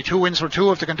 Maybe 2 wins for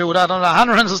 2 if they can do that. And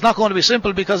O'Hanlon's is not going to be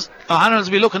simple, because O'Hanlon's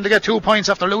will be looking to get 2 points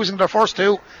after losing their first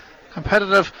 2.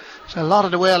 Competitive. So a lot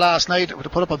of the way last night to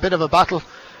put up a bit of a battle,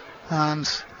 and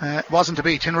it wasn't to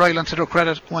be. Tinryland, to their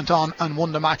credit, went on and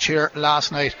won the match here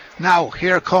last night. Now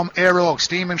here come Éire Óg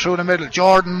steaming through the middle.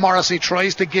 Jordan Morrissey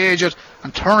tries to gauge it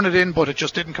and turn it in, but it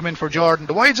just didn't come in for Jordan.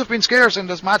 The wides have been scarce in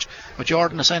this match, but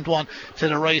Jordan has sent one to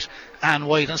the right and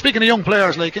wide. And speaking of young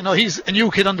players, like, you know, he's a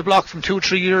new kid on the block from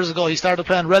 2-3 years ago. He started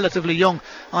playing relatively young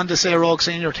on this Éire Óg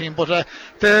senior team, but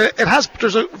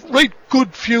there's a right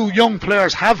good few young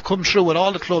players have come through at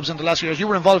all the clubs in the last years. You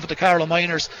were involved with the Carlow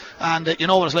Miners, and you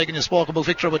know what it's like, and you spoke about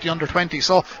Victor with the under 20.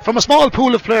 So from a small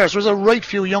pool of players, there's a right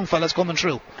few young fellas coming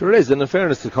through. There is, and in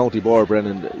fairness to the county board,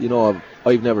 Brendan, you know,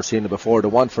 I've never seen it before. They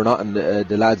want for nothing,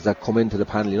 the lads that come into the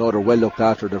panel, you know, they're well looked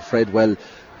after, they're fed well,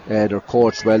 they're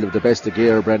coached well, they're the best of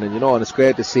gear, Brendan, you know, and it's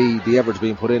great to see the efforts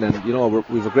being put in. And you know,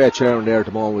 we've a great chairman there at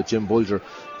the moment with Jim Bulger.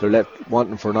 They're left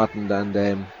wanting for nothing,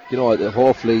 and you know,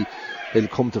 hopefully it'll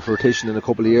come to fruition in a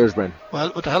couple of years, Bren.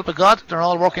 Well, with the help of God, they're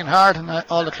all working hard, and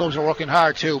all the clubs are working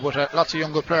hard too, but lots of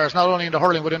young good players, not only in the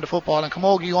hurling but in the football, and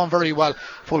Camogie going very well.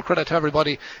 Full credit to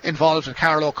everybody involved in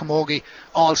Carlow Camogie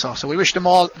also. So we wish them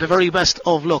all the very best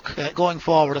of luck going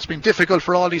forward. It's been difficult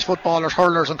for all these footballers,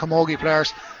 hurlers and Camogie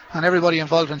players, and everybody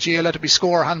involved in GAA, let it be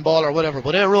score, handball or whatever.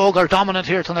 But Éire Óg are dominant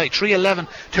here tonight, 3-11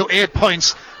 to 8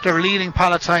 points. They're leading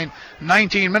Palatine.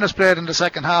 19 minutes played in the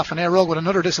second half, and Éire Óg with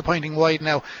another disappointing wide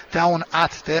now down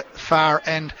at the far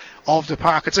end of the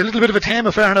park. It's a little bit of a tame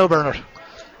affair now, Bernard.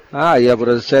 Yeah, but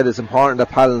as I said, it's important that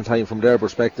Palatine, from their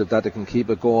perspective, that they can keep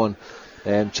it going.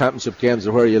 Championship games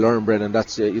are where you learn, Brendan.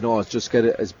 That's it's just get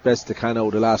it as best they can out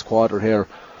of the last quarter here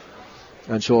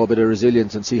and show a bit of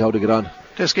resilience and see how they get on.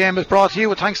 This game is brought to you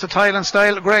with thanks to Tile and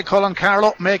Style. Greg Cullen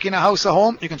Carlow making a house at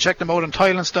home. You can check them out on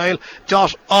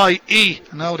tileandstyle.ie.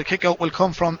 Now the kick out will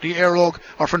come from the Éire Óg,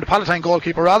 or from the Palatine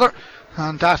goalkeeper rather,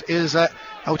 and that is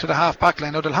out to the half back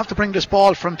line. Now they'll have to bring this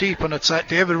ball from deep, and it's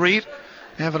David Reid.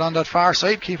 David on that far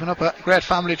side, keeping up a great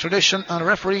family tradition, and the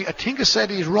referee, I think, has said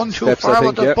he's run too far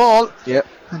with the ball. Yeah.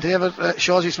 And David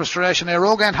shows his frustration. Éire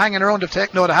Óg ain't hanging around.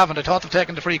 No, they haven't. I thought they've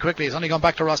taken the free quickly. It's only gone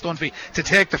back to Ross Dunphy to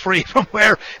take the free from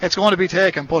where it's going to be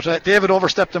taken. But David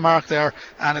overstepped the mark there,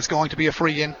 and it's going to be a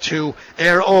free in to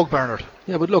Éire Óg, Bernard.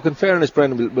 Yeah, but look, in fairness,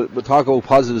 Brendan, we'll talk about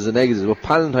positives and negatives. But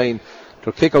Palatine,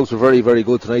 their kickouts were very, very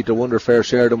good tonight. They won their fair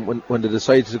share of them. When they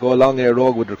decided to go along Éire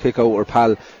Óg with their kickout or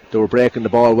Pal, they were breaking the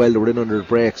ball well. They were in under the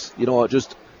breaks.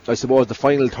 I suppose the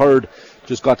final third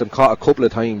just got them caught a couple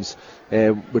of times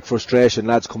with frustration,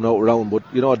 lads coming out around.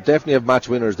 But definitely have match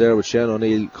winners there with Shane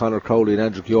O'Neill, Conor Crowley and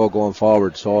Andrew Keogh going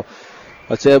forward. So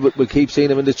I'd say we'll keep seeing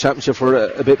him in this championship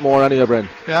for a bit more anyway, Bren.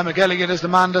 Yeah, McGilligan is the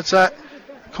man that's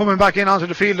coming back in onto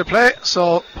the field of play.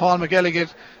 So Paul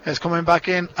McGilligan is coming back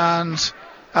in, and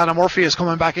Adam Murphy is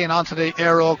coming back in onto the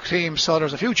Éire Óg team. So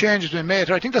there's a few changes being made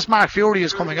here. I think this Mark Fury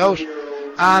is coming out,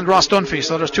 and Ross Dunphy.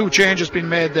 So there's two changes being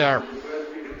made there.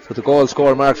 So the goal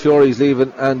scorer Mark Fury is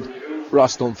leaving, and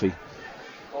Ross Dunphy.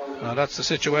 Now that's the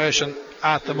situation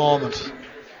at the moment.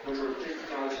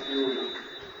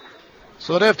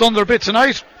 So they've done their bit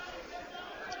tonight.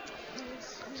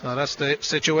 So that's the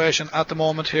situation at the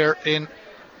moment here in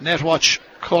Netwatch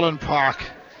Cullen Park.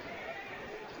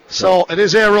 So it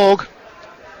is Éire Óg,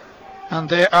 and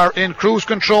they are in cruise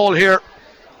control here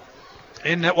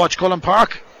in Netwatch Cullen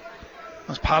Park.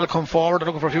 As Pal come forward, they're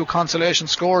looking for a few consolation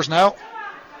scores now.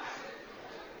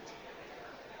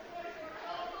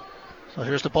 So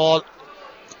here's the ball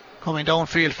coming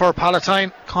downfield for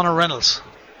Palatine. Conor Reynolds.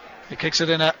 He kicks it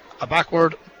in a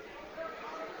backward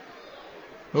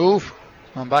move.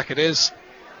 And back it is.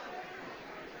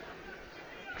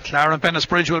 Clare and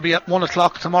Bennisbridge will be at 1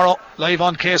 o'clock tomorrow, live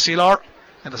on KCLR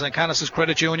in the St. Canice's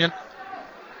Credit Union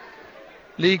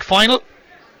League Final.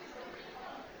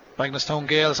 Bagnallstown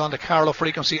Gales on the Carlow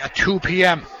frequency at 2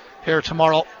 p.m. here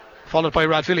tomorrow, followed by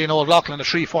Rathvilly and Old Loughlin at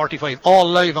 3:45, all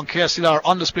live on KCLR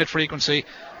on the split frequency.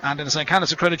 And in the St.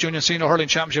 Canice's Credit Union Senior Hurling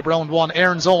Championship Round 1,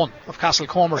 Erin's Own of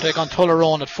Castlecomer take on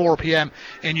Tullaroan at 4 p.m.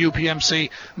 in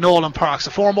UPMC Nolan Park. So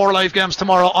 4 more live games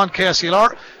tomorrow on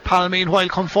KCLR. Pal meanwhile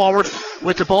come forward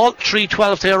with the ball,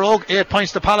 3-12 to Éire Óg, 8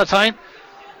 points to Palatine.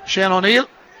 Shane O'Neill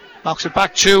knocks it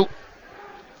back to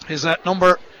his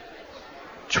number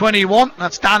 21,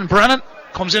 that's Dan Brennan.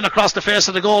 Comes in across the face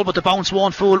of the goal, but the bounce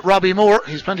won't fool Robbie Moore.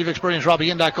 He's plenty of experience, Robbie,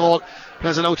 in that goal.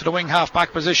 Plays it out to the wing half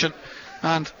back position,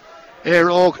 and Éire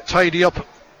Óg tidy up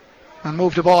and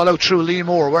move the ball out through Lee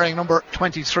Moore, wearing number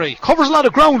 23. Covers a lot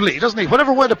of ground, Lee, doesn't he?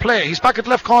 Whatever way to play. He's back at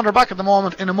left corner back at the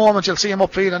moment. In a moment you'll see him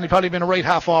upfield, and he'll probably be in a right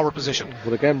half forward position.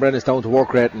 But again, Brennan, it's down to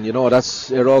work rate, and that's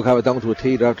Éire Óg have it down to a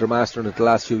T after mastering it the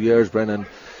last few years, Brennan.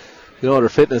 Their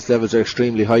fitness levels are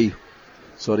extremely high,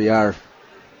 so they are.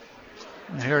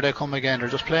 And here they come again. They're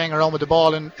just playing around with the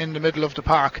ball in the middle of the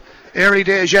park. Early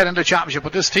days yet in the championship,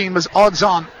 but this team is odds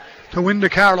on to win the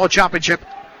Carlow Championship.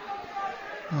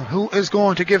 And who is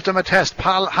going to give them a test?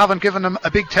 Pal haven't given them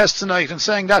a big test tonight. And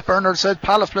saying that, Bernard said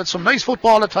Pal have played some nice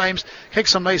football at times, kicked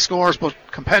some nice scores, but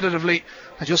competitively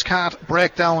they just can't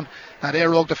break down that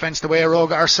Éire Óg defence the way Éire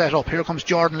Óg are set up. Here comes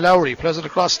Jordan Lowry, plays it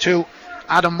across to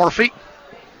Adam Murphy.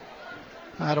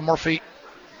 Adam Murphy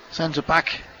sends it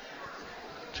back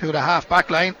to the half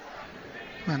back line,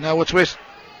 and now it's with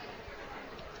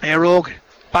Éire Óg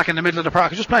back in the middle of the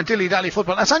park, just playing dilly-dally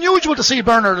football. It's unusual to see,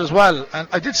 Bernard, as well, and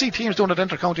I did see teams doing it at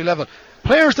inter-county level.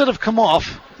 Players that have come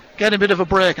off get a bit of a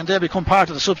break and they become part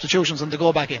of the substitutions and they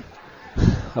go back in.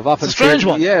 It's a strange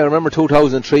one. Yeah, I remember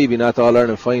 2003 being at the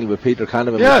All-Ireland final with Peter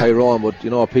Canavan and Tyrone,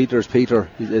 but Peter's Peter.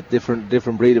 He's a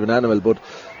different breed of an animal, but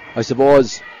I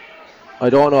suppose I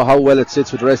don't know how well it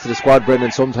sits with the rest of the squad,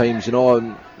 Brendan. Sometimes,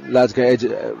 and lads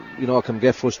can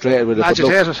get frustrated with it.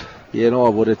 Agitated.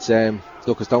 But it's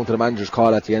it's down to the manager's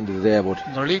call at the end of the day. But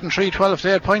they're leading 3-12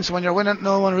 to 8 points. When you're winning,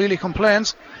 no one really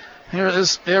complains. Here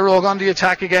is Éire Óg on the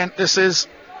attack again. This is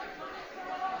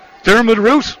Dermot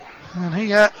Root, and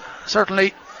he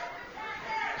certainly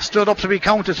stood up to be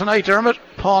counted tonight. Dermot,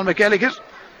 Paul McGilligan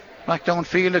Back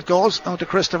downfield it goes, out to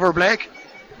Christopher Blake.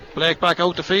 Blake back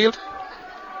out the field.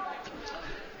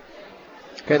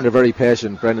 Again, they're very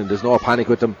patient, Brendan. There's no panic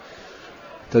with them.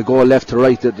 They'll go left to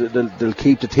right. They'll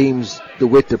keep the teams the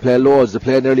width. They play loads. They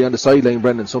play nearly on the sideline,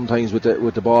 Brendan, sometimes with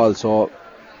the ball. So,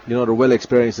 you know, they're well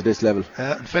experienced at this level.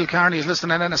 Phil Carney is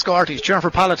listening in Enniscorthy. He's cheering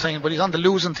for Palatine, but he's on the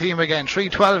losing team again.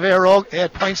 3-12 Éire Óg,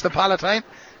 8 points to Palatine.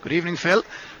 Good evening, Phil.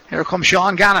 Here comes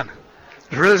Sean Gannon.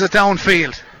 Drills it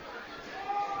downfield.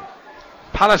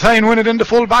 Palatine win it in the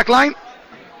full back line.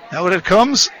 Out it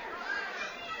comes.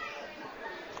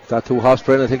 That too hops,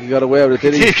 Brendan. I think he got away with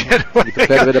it, did he? He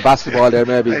played a bit of basketball there,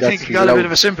 maybe. I think he got a bit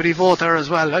of a sympathy vote there as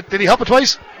well. Did he hop it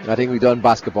twice? I think we've done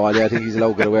basketball, yeah. I think he's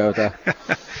allowed to get away with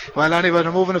that. Well, anyway,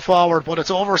 they're moving it forward, but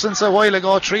it's over since a while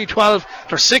ago. 3-12.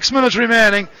 There's 6 minutes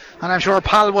remaining, and I'm sure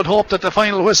Pal would hope that the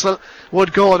final whistle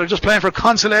would go. They're just playing for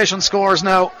consolation scores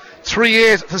now.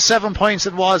 3-8 to 7 points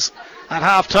it was at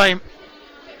half time.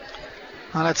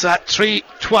 And it's at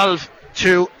 3-12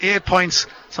 to 8 points.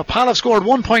 So Pal have scored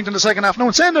 1 point in the second half. Now,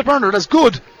 in saying that, Bernard, as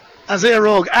good as Éire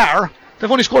Óg are,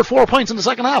 they've only scored 4 points in the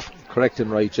second half. Correct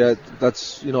and right, yeah.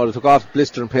 That's, you know, they took off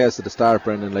blistering pace at the start,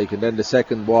 Brendan, like, and then the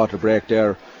second water break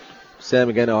there. Same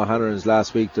again O'Hanlon's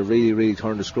last week. They really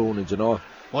turned the screw in, you know.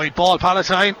 White ball,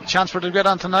 Palatine. Chance for them to get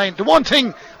on to 9. The one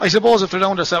thing, I suppose, if they're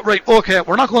down to say, right, okay,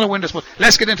 we're not going to win this, but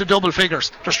let's get into double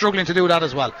figures. They're struggling to do that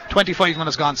as well. 25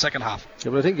 minutes gone, second half.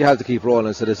 Yeah, but I think you have to keep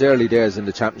rolling. So it's early days in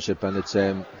the championship, and it's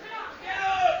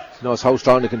it's how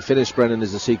strong they can finish, Brennan,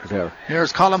 is the secret here.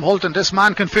 Here's Colm Hulton. This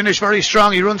man can finish very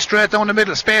strong. He runs straight down the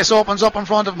middle. Space opens up in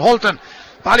front of him. Hulton.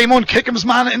 Ballymun Kickham's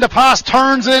man in the pass,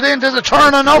 turns it in. There's a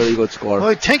turn enough. Very good score.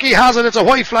 I think he has it. It's a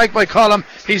white flag by Colm.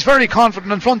 He's very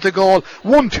confident in front of goal.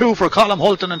 1-2 for Colm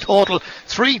Hulton in total.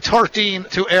 3-13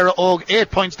 to Éire Óg.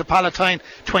 8 points to Palatine.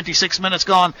 26 minutes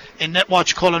gone in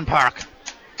Netwatch Cullen Park.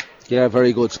 Yeah,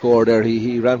 very good score there.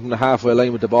 He ran from the halfway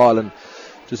line with the ball, and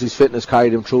just his fitness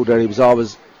carried him through there. He was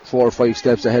always 4 or 5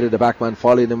 steps ahead of the backman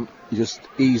following him. He just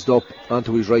eased up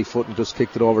onto his right foot and just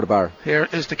kicked it over the bar. Here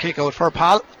is the kick out for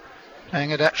Pal.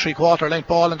 Playing it at 3/4 length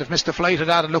ball, and they've missed the flight of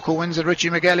that, and look who wins it. Richie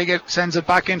McGilligan sends it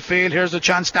back in field. Here's the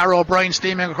chance. Darragh O'Brien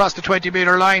steaming across the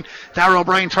 20-metre line. Darragh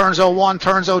O'Brien turns 0-1,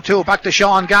 turns 0-2. Back to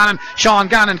Sean Gannon. Sean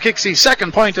Gannon kicks his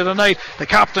second point of the night. The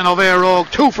captain of Éire Óg.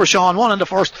 2 for Sean, 1 in the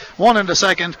first, 1 in the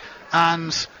second.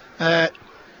 And no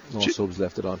subs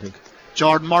left, I don't think.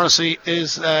 Jordan Morrissey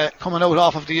is coming out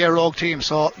off of the Éire Óg team.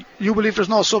 So you believe there's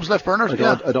no subs left, Bernard?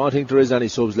 I don't think there is any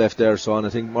subs left there, son. I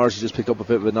think Morrissey just picked up a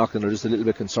bit of a knock and they're just a little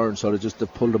bit concerned, so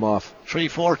they've pulled them off.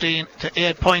 3-14 to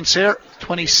 8 points here.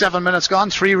 27 minutes gone,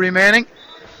 3 remaining.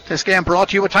 This game brought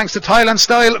to you with thanks to Tile and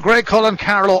Style. Greg Cullen,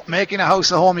 Carlow, making a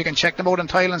house at home. You can check them out on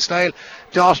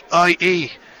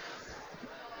tileandstyle.ie.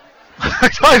 I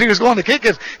thought he was going to kick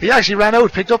it. He actually ran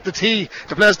out, picked up the tee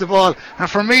to place the ball, and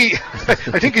for me,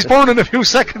 I think he's burned in a few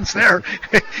seconds there.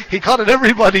 He caught it,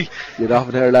 everybody. You'd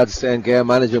often hear lads saying game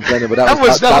management, Brendan, but that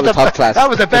was top class. That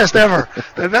was the best ever.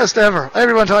 The best ever.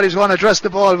 Everyone thought he was going to address the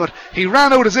ball, but he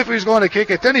ran out as if he was going to kick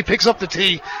it. Then he picks up the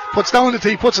tee, puts down the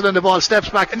tee, puts it in the ball, steps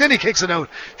back, and then he kicks it out.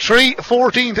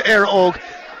 3-14 to Éire Óg.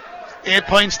 8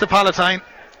 points to Palatine.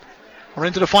 We're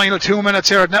into the final 2 minutes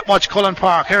here at Netwatch Cullen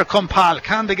Park. Here come Pal.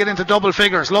 Can they get into double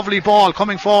figures? Lovely ball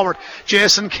coming forward.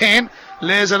 Jason Kane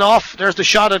lays it off. There's the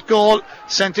shot at goal.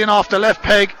 Sent in off the left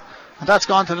peg. And that's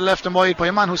gone to the left and wide by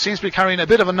a man who seems to be carrying a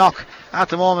bit of a knock at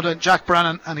the moment. And Jack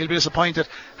Brennan, and he'll be disappointed,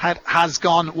 has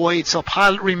gone wide. So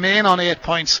Pal remain on 8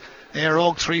 points. Éire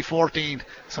Óg 3-14.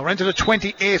 So we're into the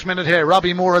 28th minute here.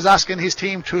 Robbie Moore is asking his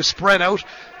team to spread out.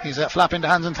 He's flapping the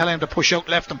hands and telling him to push out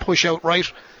left and push out right.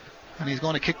 And he's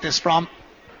going to kick this from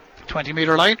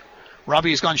 20-metre line.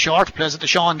 Robbie's gone short, plays it to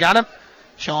Sean Gannon.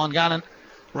 Sean Gannon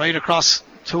right across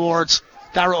towards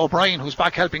Darragh O'Brien, who's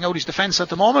back helping out his defence at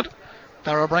the moment.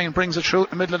 Darragh O'Brien brings it through in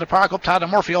the middle of the park up to Adam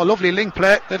Murphy. Oh, lovely link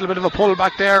play. Little bit of a pull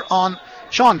back there on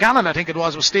Sean Gannon, I think it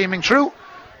was steaming through.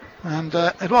 And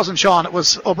it wasn't Sean, it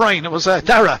was O'Brien. It was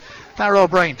Darragh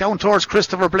O'Brien down towards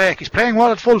Christopher Blake. He's playing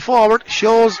well at full forward.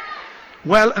 Shows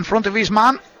well in front of his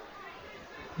man.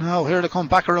 Now here they come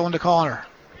back around the corner.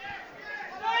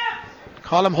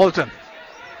 Colm Hulton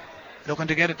looking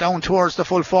to get it down towards the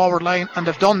full forward line, and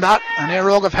they've done that, and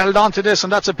Éire Óg have held on to this,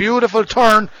 and that's a beautiful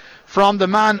turn from the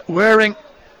man wearing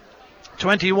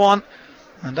 21,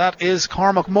 and that is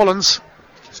Cormac Mullins.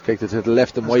 kicked it to the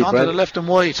left and wide. To the left and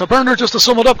wide. So Bernard, just to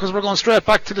sum it up, because we're going straight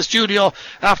back to the studio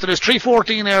after this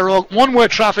 3-14 Éire Óg. One-way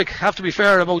traffic, have to be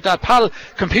fair about that. Pal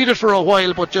competed for a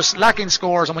while, but just lacking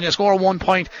scores, and when you score 1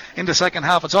 point in the second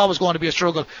half, it's always going to be a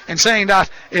struggle. In saying that,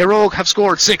 Éire Óg have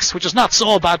scored 6, which is not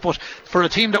so bad, but for a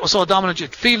team that was so dominant,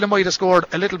 you'd feel they might have scored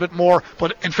a little bit more,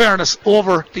 but in fairness,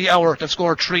 over the hour, they've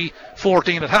scored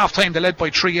 3-14. At half time, they led by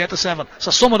 3-8-7.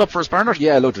 So sum it up for us, Bernard.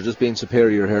 Yeah, look, they're just being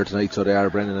superior here tonight, so they are,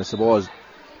 Brendan. I suppose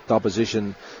the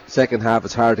opposition, second half,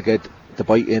 it's hard to get the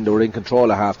bite in. They were in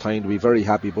control at half time, to be very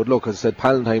happy. But look, as I said,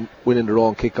 Palatine winning their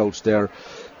own kickouts there.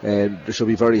 They should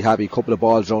be very happy. A couple of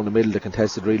balls around the middle, they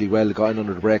contested really well, they got in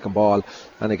under the breaking ball.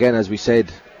 And again, as we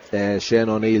said, Shane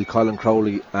O'Neill, Colin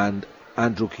Crowley and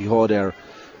Andrew Kehoe there,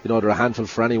 you know, they're a handful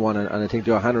for anyone, and I think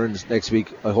the O'Hannirans next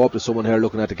week, I hope there's someone here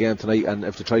looking at the game tonight, and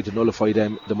if they try to nullify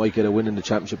them, they might get a win in the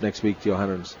championship next week, the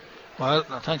O'Hannirans. Well,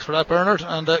 thanks for that, Bernard,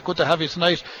 and good to have you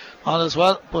tonight on as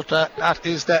well. But that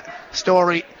is the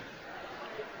story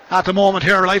at the moment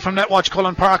here, live from Netwatch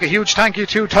Cullen Park. A huge thank you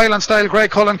to Thailand Style,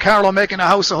 Greg Cullen, Carlo, making a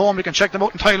house of home. You can check them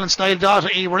out on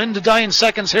thailandstyle.ie. We're in the dying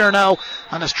seconds here now,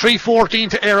 and it's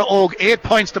 3-14 to Éire Óg, 8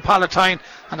 points to Palatine,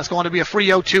 and it's going to be a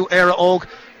free out to Éire Óg.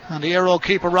 And the Éire Óg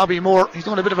keeper, Robbie Moore, he's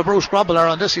doing a bit of a Bruce Grobbelaar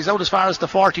on this. He's out as far as the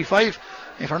 45.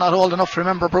 If you're not old enough to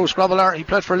remember Bruce Grobbelaar, he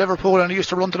played for Liverpool and he used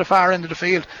to run to the far end of the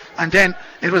field. And then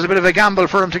it was a bit of a gamble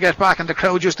for him to get back, and the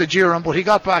crowd used to jeer him, but he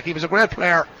got back. He was a great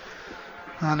player.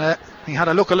 And he had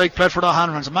a look-alike, played for the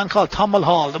O'Hannirans, a man called Tom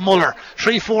Mulhall, the Muller.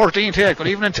 3-14 to 8. Good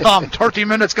evening, Tom. 30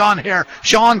 minutes gone here.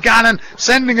 Sean Gannon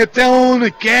sending it down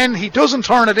again. He doesn't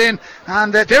turn it in.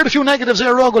 And they're the few negatives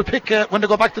Éire Óg will pick when they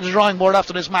go back to the drawing board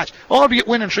after this match. Albeit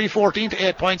winning 3-14 to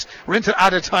 8 points. We're into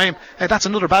added time. That's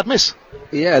another bad miss.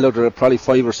 Yeah, look, they're probably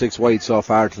 5 or 6 wide so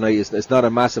far tonight. It's not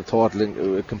a massive total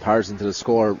in comparison to the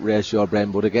score ratio,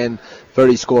 Bren, but again,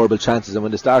 very scoreable chances. And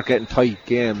when they start getting tight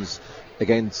games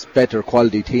against better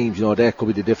quality teams, you know, that could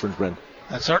be the difference, Bren.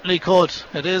 It certainly could.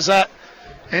 It is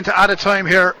into added time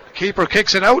here. Keeper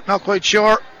kicks it out, not quite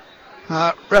sure.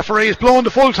 Referee's blown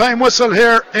the full-time whistle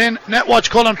here in Netwatch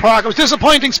Cullen Park. It was a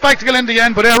disappointing spectacle in the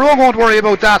end, but Éire Óg won't worry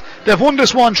about that. They've won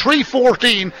this one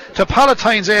 3-14 to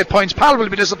Palatine's 8 points. Pal will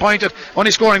be disappointed,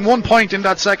 only scoring 1 point in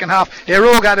that second half.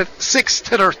 Éire Óg added 6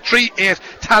 to their 3-8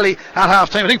 tally at half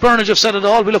time. I think Bernard just said it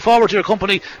all. We look forward to your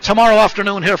company tomorrow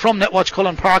afternoon here from Netwatch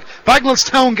Cullen Park.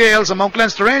 Bagnallstown Gales and Mount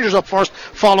Leinster Rangers up first,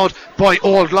 followed by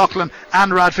Old Loughlin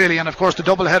and Radvilly, and of course the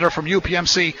double header from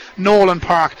UPMC Nolan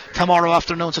Park tomorrow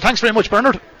afternoon. So thanks very much,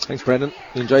 Bernard. Thanks, Brendan.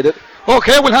 Enjoyed it.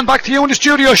 Okay, we'll hand back to you in the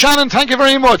studio, Shannon. Thank you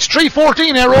very much.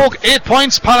 3-14 Éire Óg, 8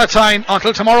 points Palatine.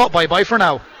 Until tomorrow, bye for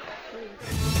now.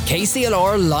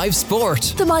 KCLR Live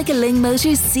Sport. The Michael Lyng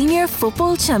Motors Senior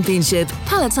Football Championship,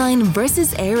 Palatine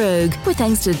versus Éire Óg, with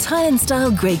thanks to Thailand Style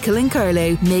Great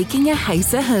Carlo, making a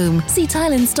house a home. See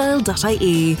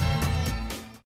thailandstyle.ie.